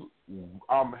shows,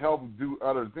 help do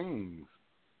other things.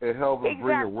 It helps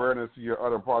bring awareness to your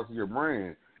other parts of your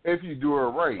brand if you do it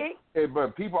right.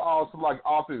 But people also like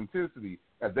authenticity.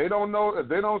 If they don't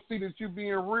see that you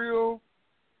being real,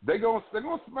 they're gonna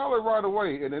smell it right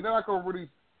away, and they're not gonna really.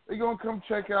 They're going to come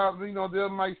check out, they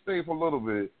might stay for a little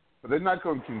bit, but they're not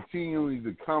going to continually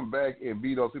to come back and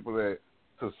be those people that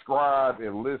subscribe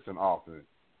and listen often.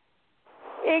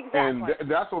 Exactly. And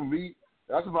that's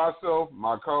myself,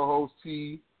 my co-host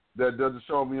T, that does the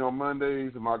show with me on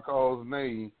Mondays, and my co-host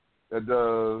Nate, that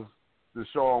does the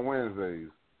show on Wednesdays.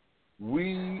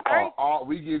 We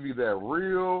give you that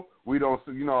real, we don't,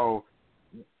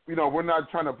 we're not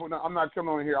trying to put, I'm not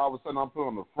coming on here, all of a sudden I'm putting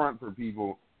on the front for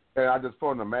people, and I just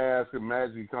put on the mask and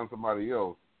magically come somebody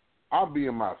else. I'm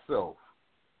being myself.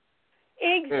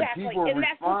 Exactly. And people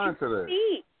respond to that.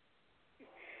 See.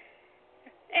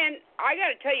 And I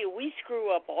got to tell you, we screw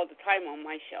up all the time on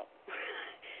my show.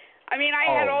 I mean, I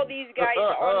had all these guys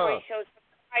on my show,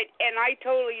 and I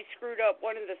totally screwed up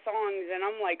one of the songs, and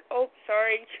I'm like, oh,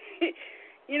 sorry.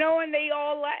 You know, and they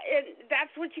all, and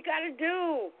that's what you got to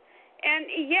do. And,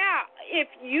 yeah, if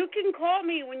you can call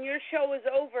me when your show is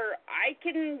over,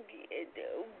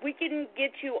 we can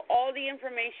get you all the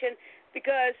information,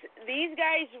 because these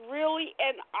guys really,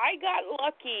 and I got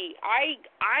lucky.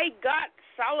 I got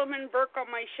Solomon Burke on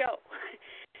my show,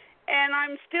 and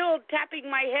I'm still tapping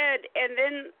my head, and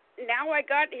then now I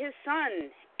got his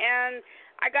son, and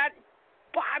I got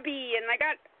Bobby, and I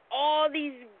got all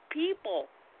these people,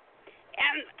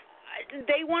 and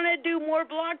they want to do more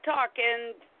blog talk,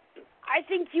 and I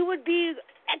think you would be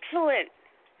excellent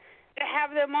to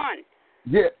have them on.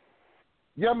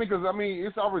 Yeah, I mean, because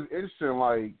it's always interesting,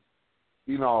 like,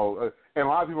 you know, and a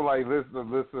lot of people like listen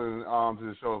to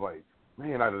the show, like,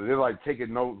 man, they're like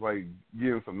taking notes, like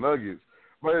getting some nuggets.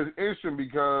 But it's interesting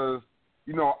because,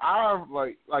 you know,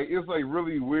 it's like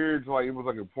really weird to, like, it was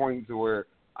like a point to where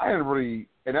I didn't really,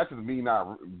 and that's just me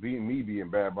being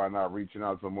bad by not reaching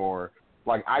out to more.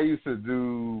 Like, I used to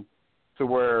do to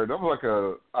where there was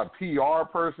like a PR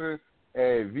person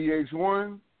at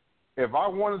VH1. If I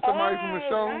wanted somebody from the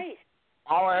show, nice.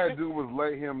 all I had to do was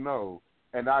let him know,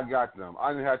 and I got them.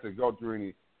 I didn't have to go through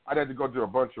any. I'd have to go through a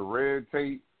bunch of red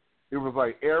tape. It was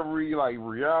like every like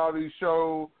reality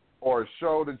show or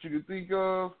show that you could think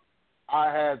of,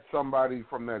 I had somebody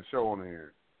from that show on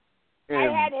there. And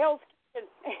I had Hell's Kitchen.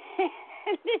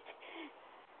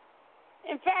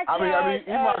 In fact, I mean,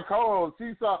 in my co-host,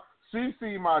 she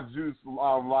seen my juice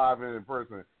live and in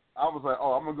person. I was like,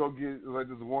 oh, I'm gonna go get like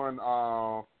this one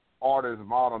artist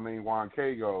model named Juan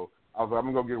Kago. I was like,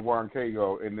 I'm gonna go get Juan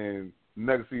Kago, and then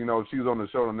next thing you know, she was on the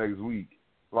show the next week.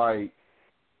 Like,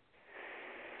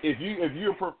 if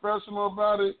you're professional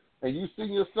about it and you see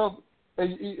yourself,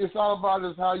 and it's all about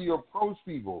is how you approach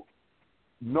people.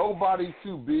 Nobody's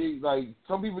too big. Like,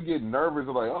 some people get nervous.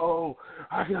 They're like, oh,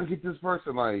 I gotta get this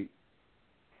person. Like,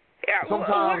 yeah.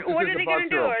 Sometimes what are they gonna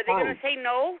do? Are they gonna say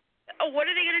no? Oh, what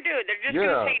are they gonna do? They're just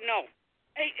gonna say no.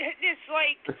 It's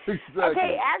like, exactly.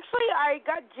 Okay, actually, I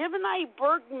got Gemini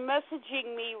Burke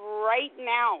messaging me right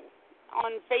now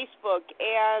on Facebook,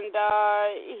 and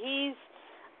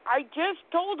I just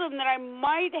told him that I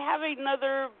might have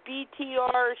another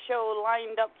BTR show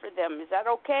lined up for them. Is that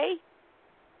okay?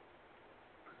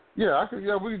 Yeah,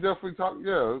 we definitely talk.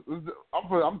 Yeah,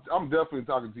 I'm definitely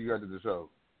talking to you after the show,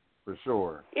 for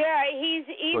sure. Yeah, he's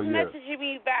messaging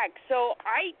me back. So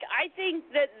I think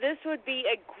that this would be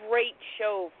a great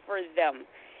show for them.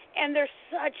 And they're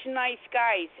such nice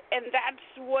guys, and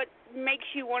that's what makes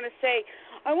you want to say,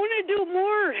 I want to do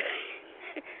more.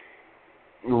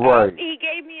 Right. He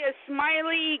gave me a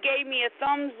smiley, he gave me a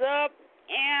thumbs up,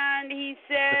 and he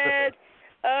said,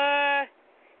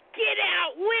 get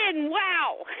out, win,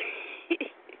 wow.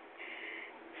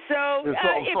 So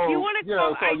if you want to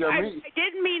call, I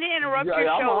didn't mean to interrupt your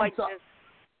show like this.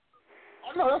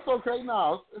 No, that's okay.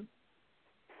 No,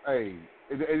 hey,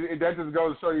 that just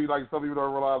goes to show you, like, some people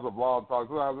don't realize a blog talk.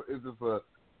 Sometimes it's just a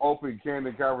open,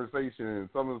 candid conversation, and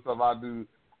some of the stuff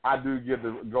I do get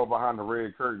to go behind the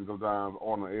red curtain sometimes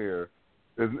on the air.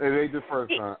 It ain't the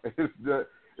first time.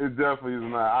 It definitely is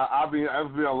not. I've been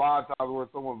a lot of times where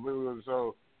someone's literally on the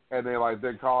show and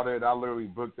they called it. I literally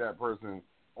booked that person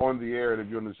on the air to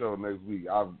be on the show next week.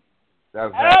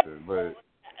 That's happened, but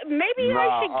maybe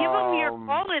I should give him your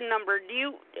call-in number. Do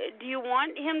you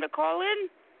want him to call in?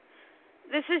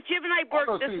 This is Gemini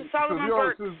Burke. This is Solomon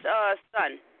Burke's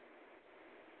son.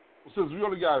 Since we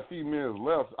only got a few minutes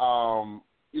left,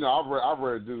 you know, I've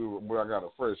ready to do where I got a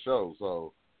fresh show.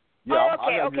 So yeah,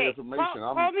 I got good information.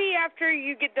 Call me after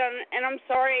you get done. And I'm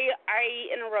sorry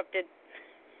I interrupted.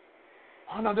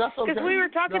 Oh no, that's okay. Because we were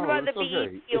talking about the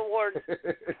BET Awards.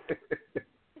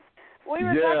 We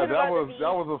were talking about the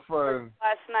that was a fun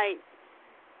last night.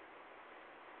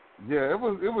 Yeah, it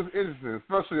was interesting,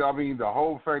 especially, I mean, the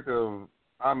whole fact of,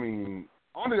 I mean,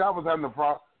 only I was having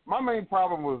my main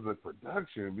problem was the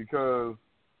production, because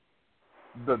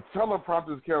the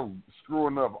teleprompters kept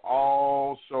screwing up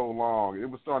all show long. It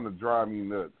was starting to drive me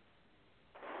nuts.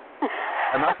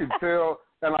 And I could tell,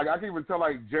 and like I can even tell,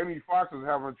 like, Jamie Foxx was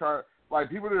having tried. Like,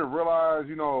 people didn't realize,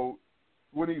 you know,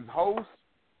 when he's hosts,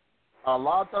 a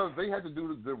lot of times they had to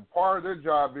do the part of their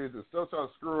job is to still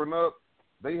start screwing up.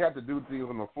 They had to do things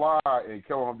on the fly and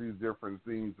come up with these different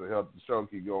things to help the show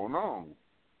keep going on.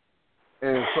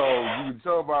 And so you can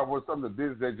tell by what some of the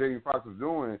business that Jamie Foxx was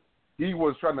doing, he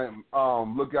was trying to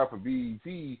look out for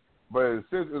BET, but it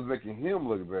was making him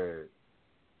look bad.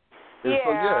 And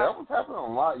so, yeah, that was happening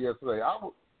a lot yesterday.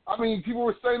 I mean, people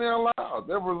were saying it out loud.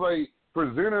 There was like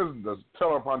presenters, the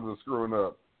teleprompter screwing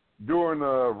up. During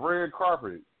the red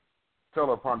carpet,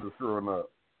 teleprompter screwing up.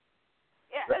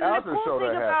 Yeah, The and after the show cool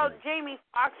thing that about happened. Jamie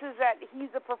Foxx is that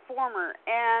he's a performer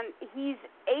and he's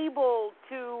able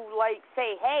to like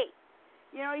say, "Hey,"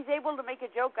 he's able to make a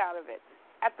joke out of it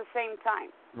at the same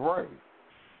time. Right.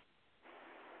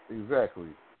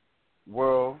 Exactly.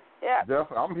 Well, Yeah.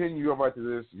 definitely. I'm hitting you up after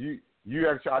this. You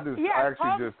actually, I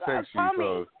actually just text you. Call So.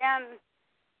 me and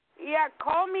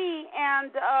call me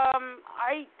and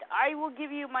I will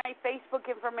give you my Facebook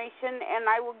information and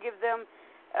I will give them.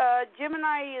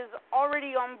 Gemini is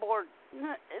already on board.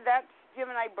 That's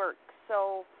Gemini Burke.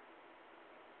 So,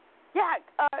 yeah,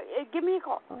 give me a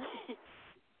call.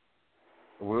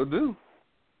 Will do.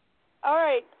 All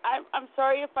right. I'm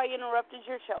sorry if I interrupted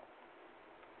your show.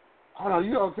 Oh, no,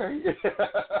 you okay? Okay,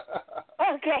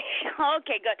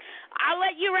 good. I'll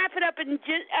let you wrap it up and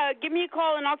just give me a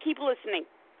call and I'll keep listening.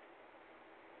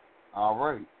 All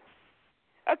right.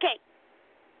 Okay.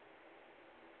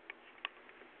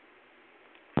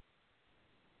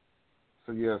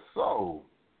 There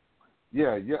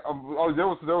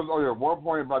was one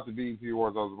point about the BET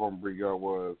Awards I was going to bring up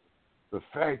was the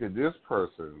fact that this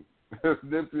person,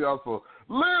 Nipsey Hussle,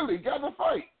 literally got in a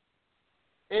fight.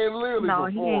 And literally no,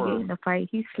 he didn't get in a fight.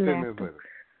 He 10 slapped minutes him. later.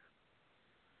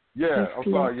 Yeah, He I'm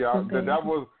sorry. Yeah, slapped him, that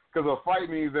was because a fight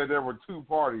means that there were two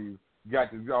parties got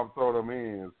to throw them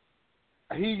in.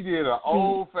 He did an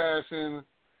old-fashioned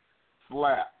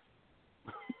slap.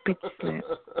 Bitch slap.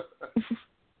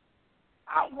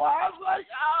 I was like,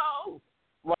 oh!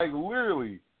 Like,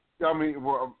 literally. I mean,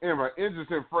 well, anyway,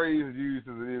 interesting phrase used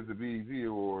as it is the BET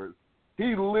Awards.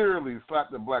 He literally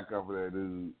slapped the black guy for that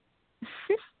dude.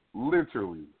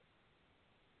 Literally.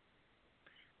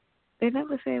 They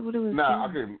never said what it was.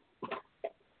 Now,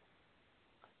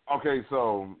 okay,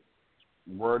 so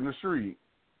we're in the street.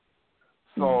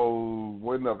 So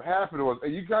what ended up happening was,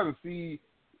 and you kind of see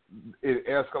it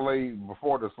escalate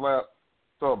before the slap.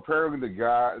 So apparently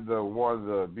one of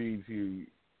the BET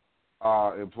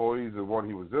employees, the one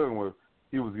he was dealing with,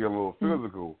 he was getting a little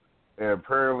physical. And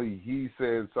apparently he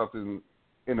said something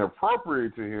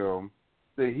inappropriate to him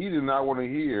that he did not want to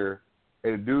hear.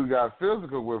 And the dude got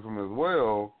physical with him as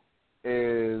well.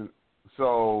 And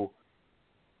so,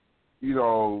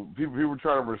 people were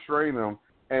trying to restrain him.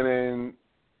 And then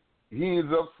he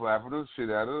ends up slapping the shit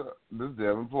out of this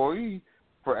damn employee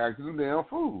for acting a damn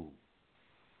fool.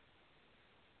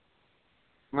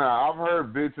 Now, I've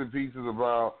heard bits and pieces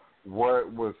about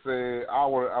what was said.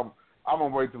 I'm gonna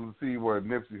wait to see what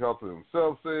Nipsey Hussle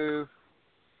himself says,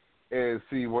 and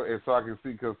so I can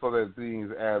see so that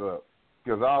things add up.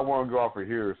 Because I don't want to go off of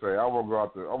hearsay. I want to go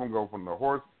I'm gonna go from the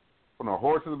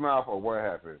horse's mouth of what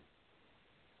happened.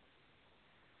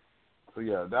 So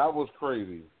yeah, that was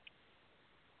crazy.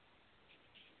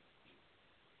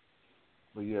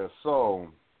 But yeah, so.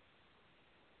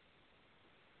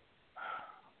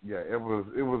 Yeah, it was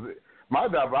my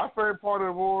favorite part of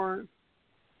the awards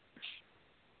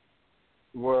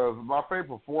was my favorite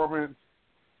performance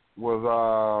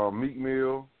was Meek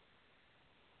Mill.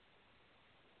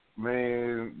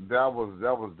 Man, that was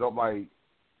dope. Like,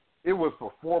 it was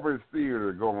performance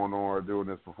theater going on during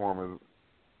this performance.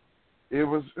 It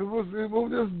was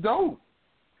just dope.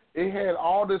 It had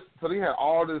all this. So they had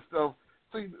all this stuff.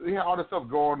 So they had all this stuff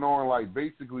going on. Like,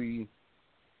 basically,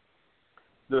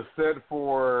 the set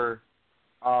for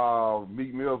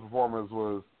Meek Mill's performance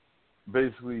was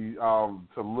basically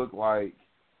to look like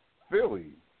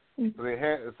Philly. So they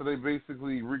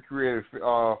basically recreated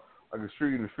like a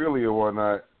street in Philly or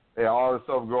whatnot. They had all this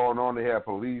stuff going on. They had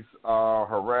police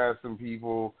harassing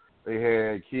people. They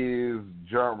had kids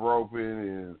jump roping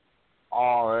and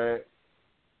all that.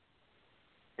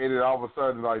 And then all of a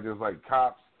sudden, like, there's like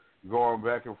cops going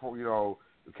back and forth.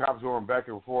 The cops going back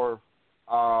and forth,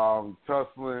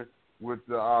 tussling with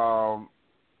the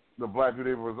black dude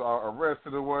that was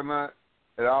arrested and whatnot.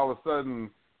 And all of a sudden,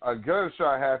 a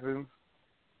gunshot happens.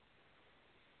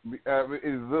 His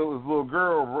little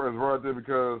girl is right there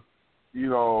because, she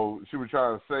was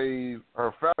trying to save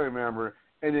her family member,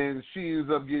 and then she ends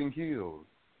up getting killed.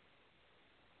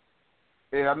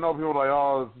 And I know people are like,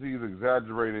 oh, he's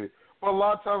exaggerated. But a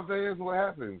lot of times that is what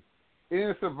happens.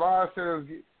 Innocent bystanders,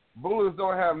 bullets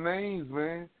don't have names,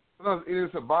 man. Sometimes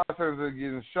innocent bystanders are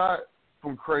getting shot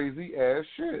from crazy ass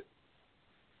shit.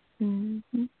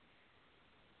 Mm-hmm.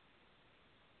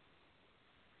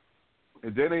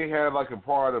 And then they had like a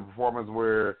part of the performance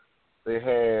where they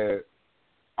had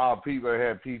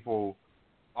people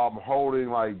holding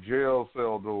like jail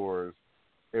cell doors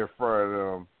in front of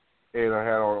them, and they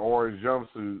had on orange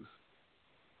jumpsuits,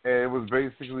 and it was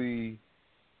basically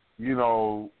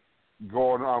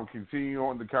going on, continue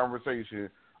on the conversation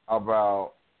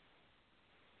about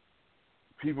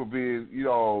people being,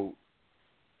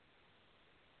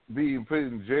 being put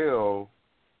in jail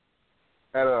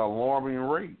at an alarming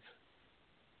rate.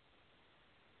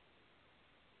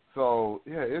 So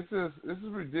yeah, this is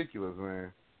ridiculous,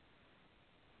 man.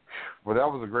 But that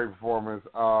was a great performance.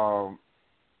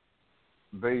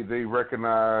 They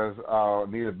recognized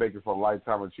Anita Baker for a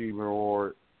Lifetime Achievement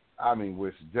Award. I mean,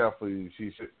 which definitely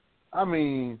she should. I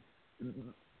mean,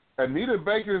 Anita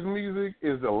Baker's music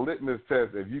is a litmus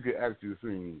test if you can actually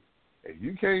sing. If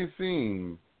you can't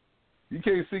sing, you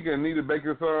can't sing an Anita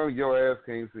Baker song, your ass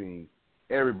can't sing.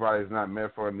 Everybody's not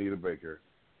meant for Anita Baker.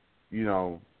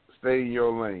 Stay in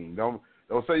your lane. Don't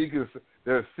say you can.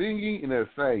 They're singing and they're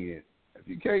singing. If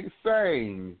you can't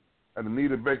sing an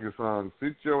Anita Baker song,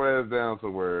 sit your ass down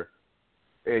somewhere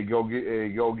and go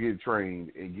get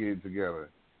trained and get it together.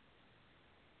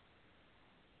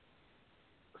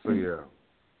 So yeah.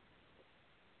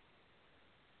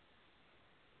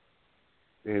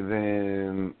 And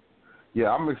then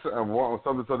I'm excited.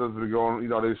 Something that's been going.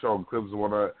 They show clips and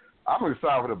whatnot. I'm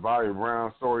excited for the Bobby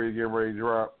Brown story getting ready to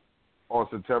drop on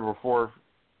September 4th.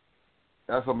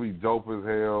 That's gonna be dope as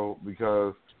hell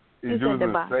because it's using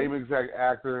the same exact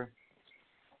actor.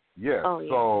 Yes. Oh, yeah.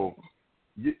 So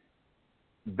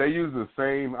they use the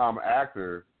same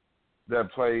actor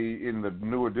that played in the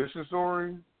New Edition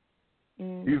story.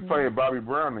 Mm-hmm. He's playing Bobby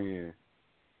Brown again.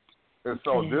 And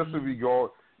so this will be going.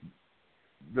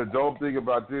 The dope thing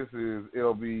about this is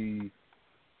it'll be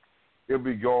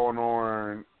going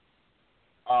on.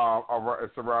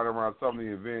 It's around some of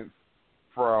the events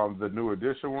from the New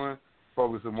Edition one,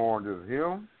 focusing more on just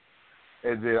him,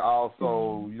 and then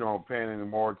also panning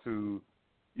more to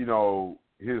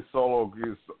his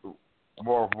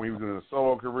more when he was in his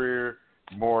solo career,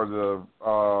 more the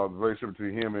relationship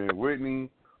between him and Whitney,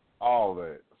 all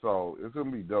that. So it's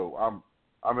gonna be dope.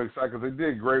 I'm excited because they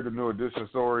did great the New Edition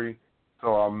story.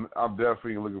 So I'm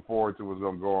definitely looking forward to what's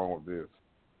gonna go on with this.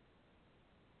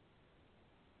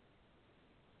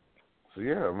 So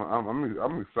yeah,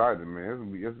 I'm excited, man. It's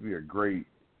gonna be a great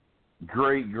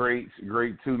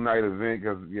 2-night event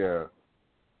because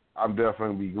I'm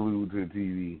definitely be glued to the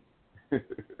TV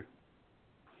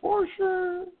for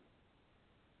sure.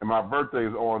 And my birthday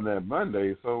is on that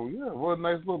Monday, so yeah, what a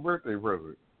nice little birthday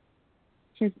present.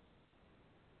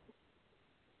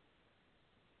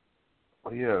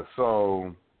 Yeah,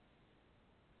 so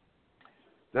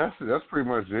that's pretty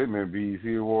much it, man. BET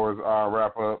Awards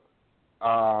wrap up.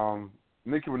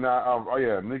 Nicki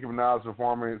Minaj. Nicki Minaj's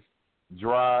performance, Nicki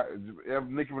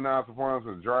Minaj's performance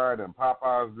was drier than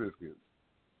Popeye's biscuits.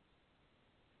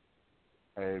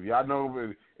 And if y'all know,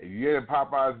 if you had a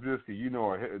Popeye's biscuit, you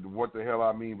know what the hell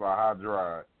I mean by how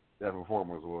dry that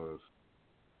performance was.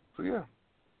 So yeah,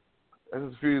 that's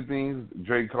just a few things.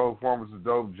 J. Cole's performance is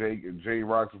dope. J.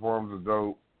 Rock's performance is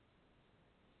dope.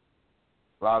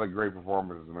 A lot of great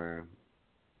performances, man.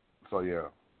 So yeah,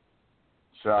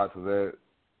 shout out to that.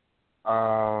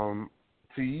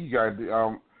 T, you guys,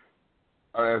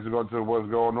 as we go to what's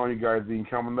going on, you guys been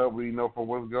coming up. We know for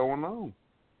what's going on.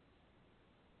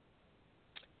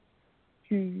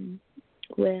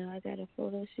 Well, I got a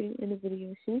photo shoot and a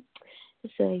video shoot,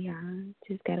 so y'all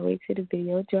just gotta wait till the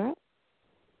video drop.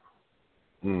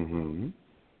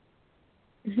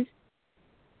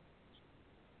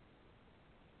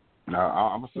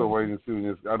 Now I'm still waiting to see when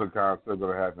this other concept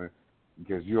gonna happen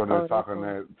because you're on there talking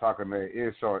that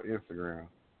ish on Instagram.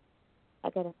 I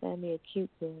gotta find me a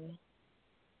cute girl.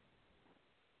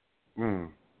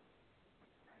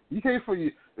 You can't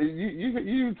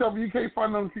you tell me you can't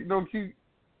find no cute.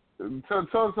 Tell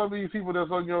some of these people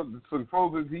that's on your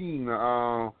supposed team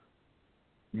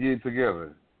get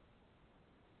together.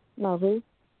 No, who?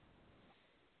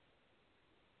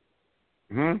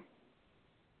 You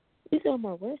talking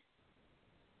about what?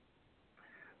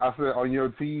 I said on your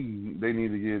team they need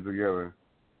to get it together.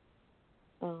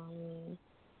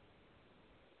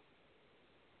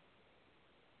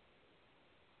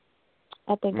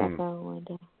 I think I found one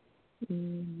though.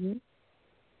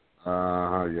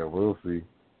 Yeah, we'll see.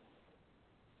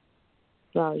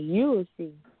 Well, you will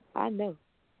see. I know.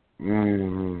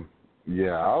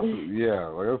 Yeah,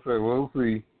 like I said, we'll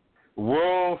see.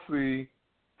 We'll see.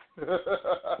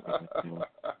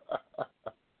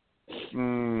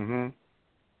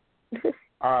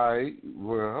 All right.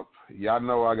 Well, y'all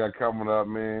know I got coming up,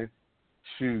 man.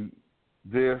 Shoot,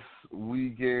 this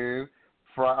weekend,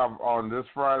 on this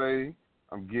Friday,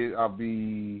 I'll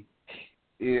be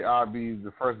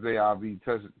the first day I'll be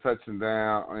touching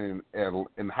down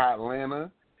in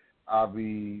Hotlanta. I'll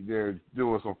be there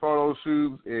doing some photo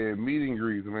shoots and meet and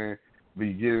greets, man.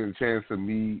 Be getting a chance to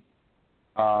meet,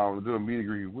 do a meet and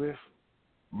greet with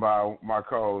my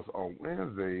co-host on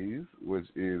Wednesdays, which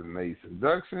is Nate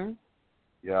Seduction.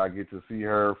 Yeah, I get to see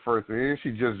her first in.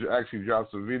 She just actually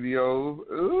dropped some videos.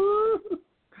 Ooh.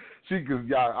 I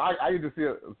get to see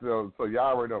it, so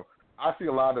y'all already know. I see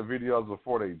a lot of videos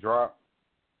before they drop,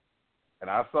 and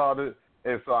I saw it,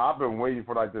 and so I've been waiting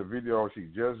for like the video she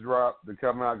just dropped to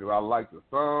come out because I like the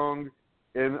song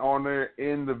on there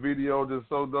in the video, just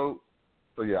so dope.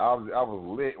 So yeah, I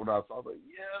was lit when I saw it. Like,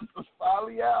 yes, it's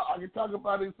finally out. I can talk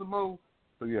about it some more.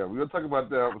 So yeah, we'll talk about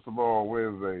that some more on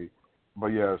Wednesday. But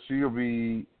yeah, we'll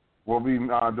be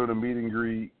doing a meet and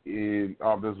greet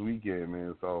this weekend,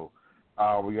 man. So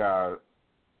we got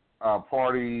a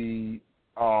party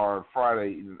on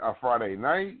Friday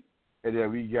night, and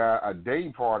then we got a day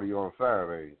party on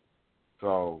Saturday.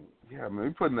 So yeah, man, we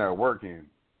putting that work in.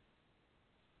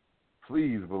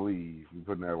 Please believe we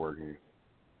putting that work in.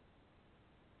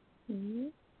 Mm-hmm.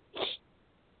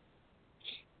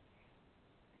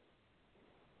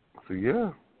 So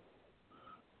yeah.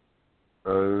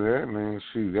 Other than that, man,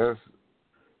 shoot, that's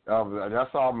all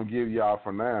I'm gonna give y'all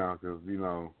for now, because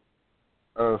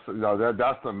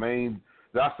that's the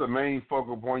main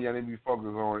focal point y'all need to be focused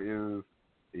on is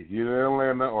if you're in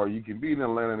Atlanta or you can be in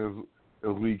Atlanta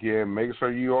this weekend, make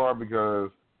sure you are, because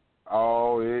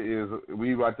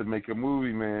we about to make a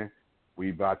movie, man. We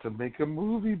about to make a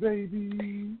movie,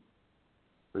 baby.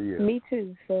 So yeah. Me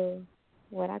too. So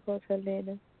when I go to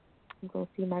Atlanta, I'm gonna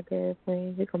see my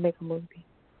girlfriend. We're gonna make a movie.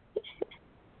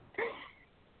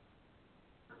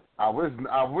 I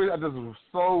just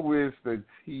so wish that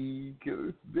T could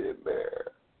have been there.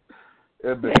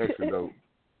 It'd been extra dope.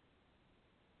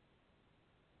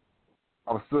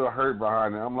 I'm still hurt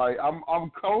behind it. I'm like,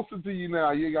 I'm closer to you now.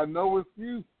 You ain't got no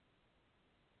excuse.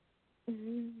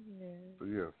 Mm-hmm. So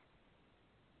yeah.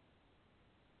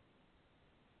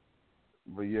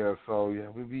 But yeah,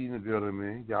 we be in the building,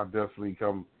 man. Y'all definitely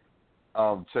come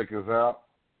check us out.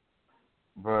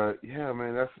 But yeah,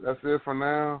 man, that's it for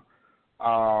now.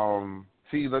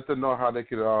 T, let them know how they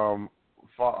could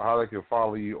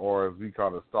follow you, or as we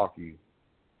call it, stalk you.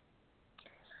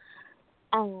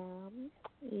 Y'all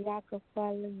can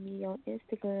follow me on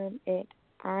Instagram at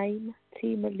I'm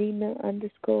TMelina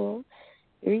 _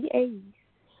 3 A's,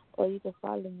 or you can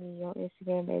follow me on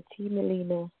Instagram at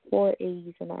TMelina 4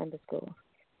 A's and _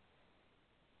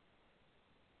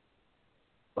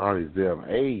 All these damn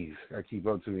A's. I keep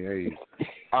up to the A's.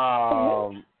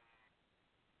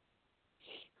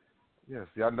 Yes,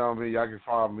 y'all know me. Y'all can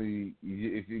follow me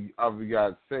if you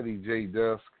got Ceddy J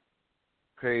Dusk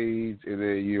page, and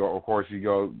then you, of course, you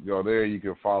go there. You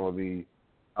can follow me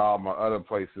my other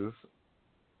places.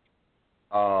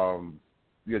 You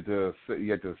get the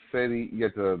Ceddy, you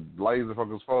get the Laser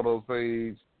Focus Photos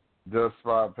page, Dust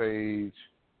Spot page,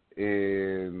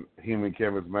 and Human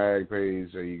Canvas Mag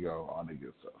page. There you go, all the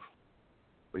good stuff.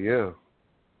 But yeah.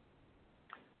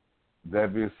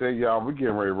 That being said, y'all, we're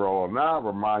getting ready to roll now.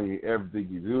 Remind you, everything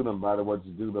you do, no matter what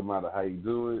you do, no matter how you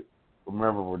do it,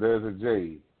 remember, where there's a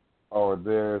J or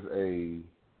there's a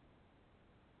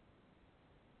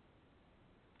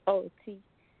T.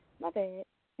 My bad.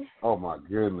 Oh my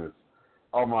goodness.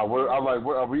 Oh my! I'm like,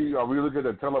 are we looking at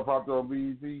the teleprompter on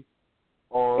BET,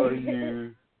 or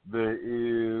there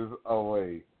is a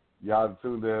way? Y'all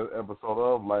tuned in episode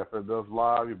of Life and Dust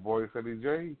Live. Your boy Ceddy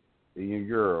J and your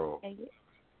girl.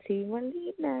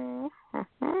 TMelina.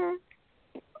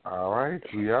 All right,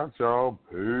 we out, y'all.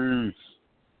 Peace.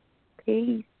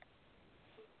 Peace.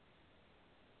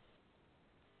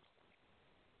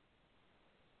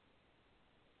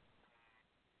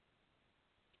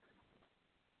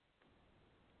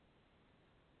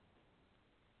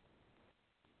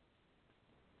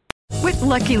 With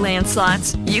Lucky Land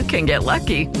Slots, you can get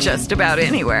lucky just about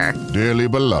anywhere. Dearly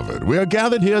beloved, we are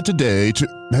gathered here today to...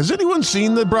 Has anyone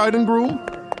seen the bride and groom?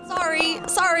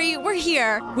 Sorry, we're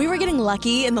here. We were getting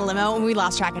lucky in the limo and we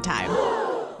lost track of time.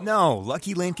 No,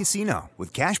 Lucky Land Casino,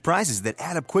 with cash prizes that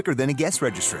add up quicker than a guest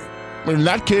registry. In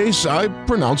that case, I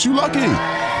pronounce you lucky.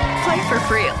 Play for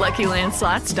free at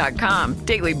LuckyLandSlots.com.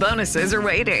 Daily bonuses are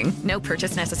waiting. No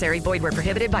purchase necessary. Void where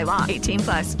prohibited by law.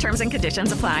 18+. Terms and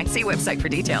conditions apply. See website for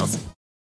details.